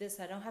 I eat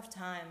this, I don't have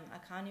time, I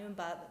can't even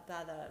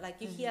bother. Like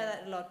you hear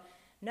that a lot.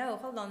 No,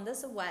 hold on,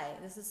 there's a way.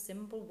 There's a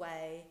simple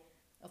way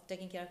of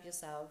taking care of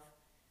yourself.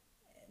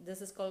 This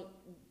is called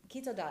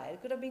keto diet.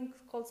 It could have been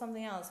called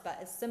something else, but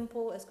it's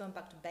simple. It's going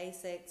back to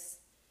basics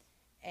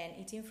and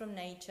eating from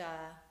nature,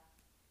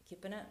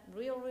 keeping it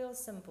real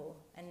simple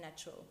and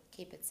natural.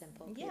 Keep it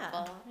simple, people.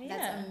 Yeah.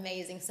 That's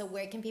amazing. So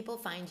where can people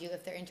find you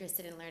if they're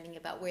interested in learning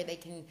about where they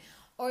can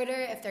order,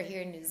 if they're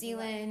here in New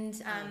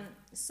Zealand?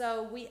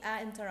 So we are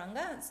in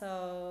Tauranga.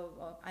 So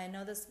I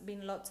know there's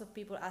been lots of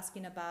people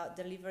asking about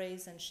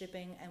deliveries and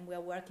shipping, and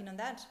we're working on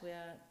that. We're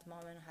at the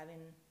moment having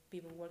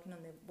people working on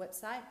the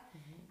website.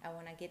 I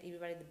want to get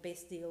everybody the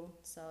best deal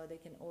so they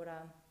can order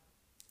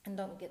and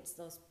don't get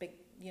those big,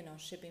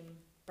 shipping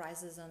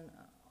prices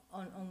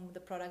on the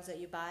products that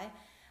you buy.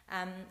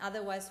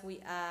 Otherwise, we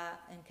are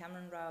in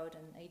Cameron Road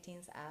and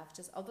 18th Ave,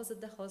 just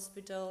opposite the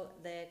hospital.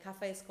 The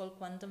cafe is called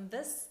Quantum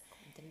Vis.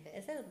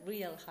 It's a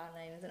real hard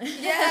name, isn't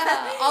it?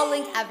 Yeah, I'll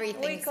link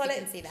everything We call so you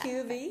it can see that.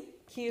 QV.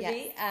 QV.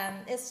 Yes.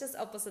 It's just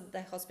opposite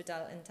the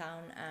hospital in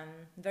town.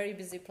 Very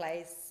busy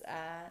place.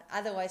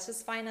 Otherwise,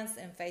 just find us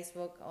in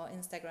Facebook or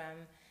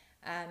Instagram.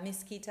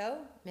 Miss Keto.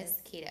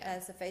 Miss Keto.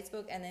 As a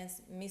Facebook, and then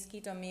Miss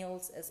Keto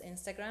Meals as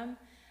Instagram.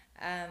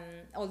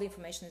 All the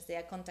information is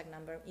there, contact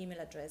number, email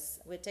address.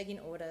 We're taking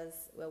orders.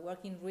 We're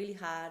working really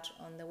hard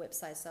on the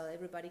website so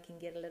everybody can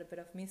get a little bit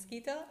of Miss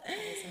Keto. That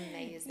is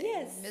amazing.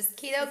 Yes. Miss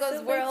Keto goes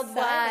Super worldwide.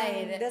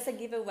 exciting. There's a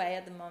giveaway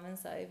at the moment,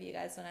 so if you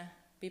guys want to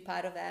be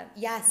part of that.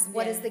 Yes.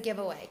 What is the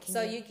giveaway?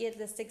 You get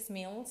the 6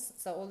 meals,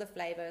 so all the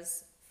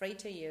flavors, free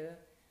to you.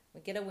 We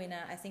get a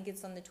winner. I think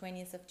it's on the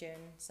 20th of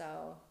June,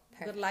 so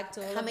good luck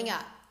to all Coming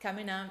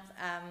up.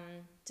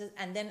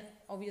 And then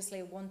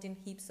obviously wanting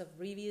heaps of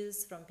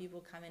reviews from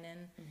people coming in.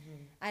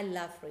 Mm-hmm. I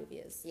love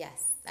reviews.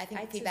 Yes, I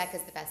think feedback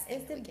is the best thing.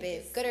 It's the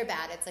best. Good or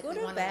bad. It's like good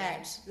we or want to bad.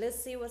 learn.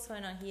 Let's see what's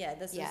going on here.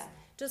 This is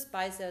just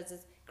spicy. It's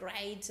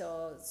great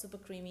or super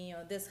creamy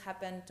or this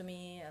happened to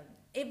me.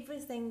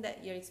 Everything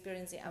that you're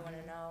experiencing, I want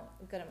to know.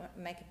 We're gonna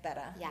make it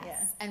better. Yes.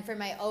 Yeah. And for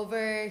my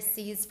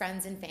overseas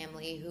friends and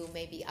family who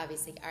maybe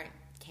obviously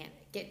can't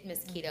get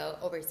Miss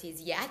Keto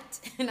overseas yet,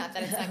 not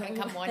that it's not going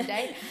to come one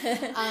day.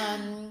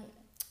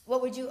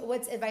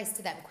 What's advice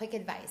to them? Quick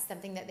advice,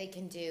 something that they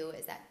can do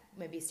is that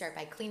maybe start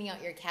by cleaning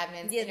out your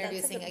cabinets,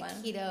 introducing a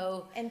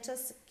keto. And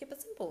just keep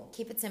it simple.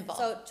 Keep it simple.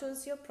 So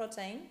choose your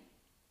protein,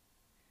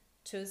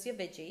 choose your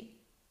veggie,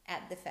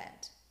 add the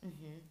fat.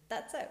 Mm-hmm.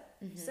 That's it.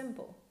 Mm-hmm.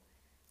 Simple.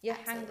 You're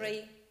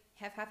hungry,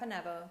 have half an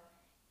apple,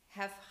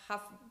 have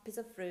half a piece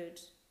of fruit,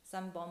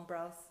 some bone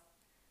broth,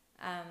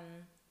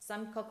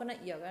 some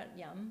coconut yogurt,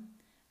 yum.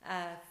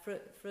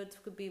 Fruit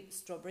could be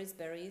strawberries,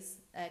 berries,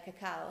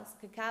 cacao.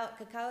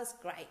 Cacao is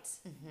great.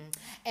 Mm-hmm.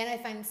 And I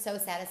find so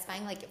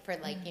satisfying,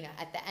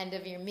 at the end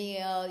of your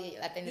meal,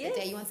 at the end of the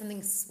day, you want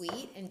something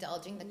sweet.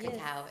 Indulging the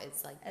cacao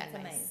is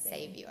been my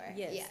savior.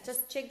 Yes.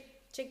 Just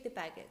check the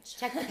package.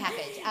 Check the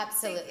package,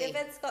 absolutely. If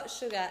it's got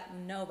sugar,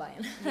 no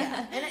buying.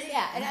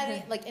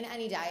 And in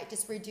any diet,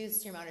 just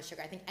reduce your amount of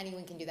sugar. I think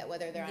anyone can do that,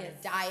 whether they're on a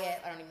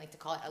diet. I don't even like to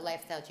call it a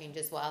lifestyle change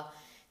as well.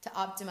 To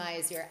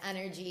optimize your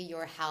energy,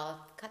 your health,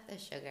 cut the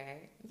sugar.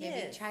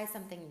 Maybe try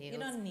something new. You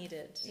don't need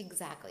it.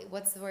 Exactly.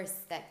 What's the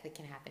worst that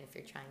can happen if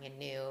you're trying a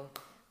new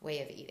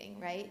way of eating,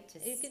 right?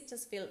 You could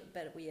just feel a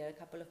bit weird a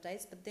couple of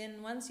days, but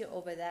then once you're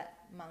over that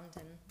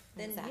mountain,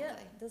 then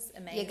this is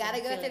amazing. You got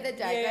to go through the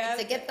dark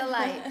to get the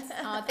light.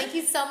 Thank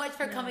you so much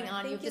for coming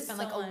on. You've just been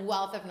a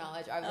wealth of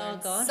knowledge. I've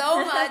learned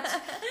so much.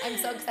 I'm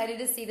so excited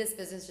to see this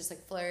business just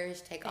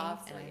flourish, take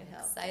off, and I'm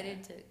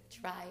excited to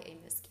try a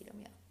Miss Keto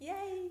meal.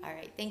 Yay! All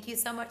right. Thank you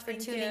so much for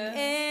tuning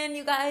in,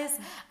 you guys.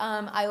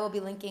 I will be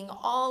linking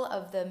all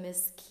of the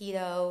Miss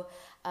Keto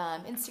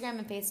Instagram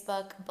and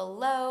Facebook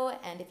below.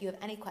 And if you have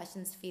any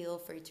questions, feel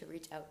free to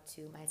reach out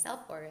to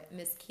myself or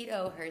Miss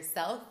Keto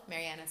herself,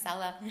 Mariana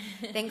Sala.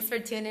 Thanks for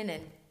tuning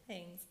in.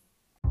 Thanks.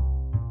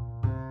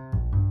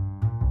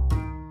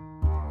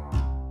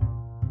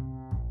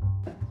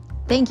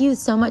 Thank you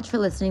so much for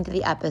listening to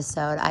the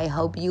episode. I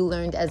hope you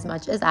learned as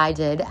much as I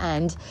did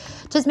and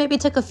just maybe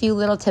took a few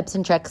little tips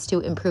and tricks to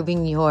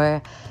improving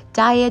your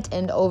diet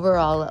and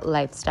overall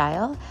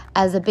lifestyle.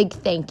 As a big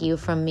thank you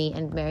from me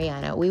and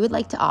Mariana, we would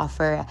like to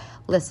offer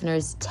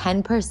listeners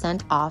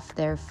 10% off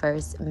their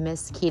first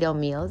Miss Keto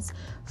meals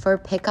for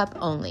pickup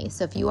only.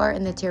 So if you are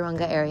in the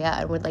Tauranga area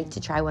and would like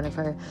to try one of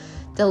her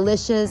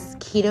delicious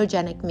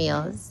ketogenic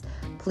meals,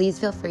 please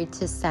feel free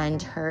to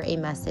send her a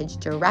message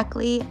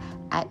directly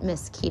at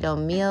Miss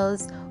Keto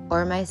Meals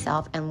or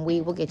myself, and we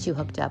will get you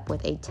hooked up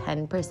with a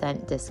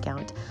 10%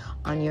 discount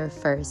on your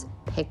first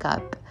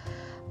pickup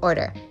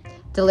order.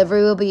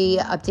 Delivery will be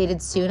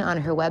updated soon on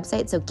her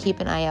website, so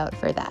keep an eye out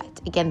for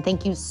that. Again,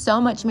 thank you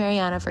so much,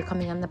 Mariana, for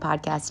coming on the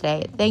podcast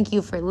today. Thank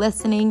you for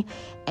listening,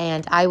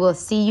 and I will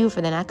see you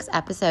for the next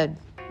episode.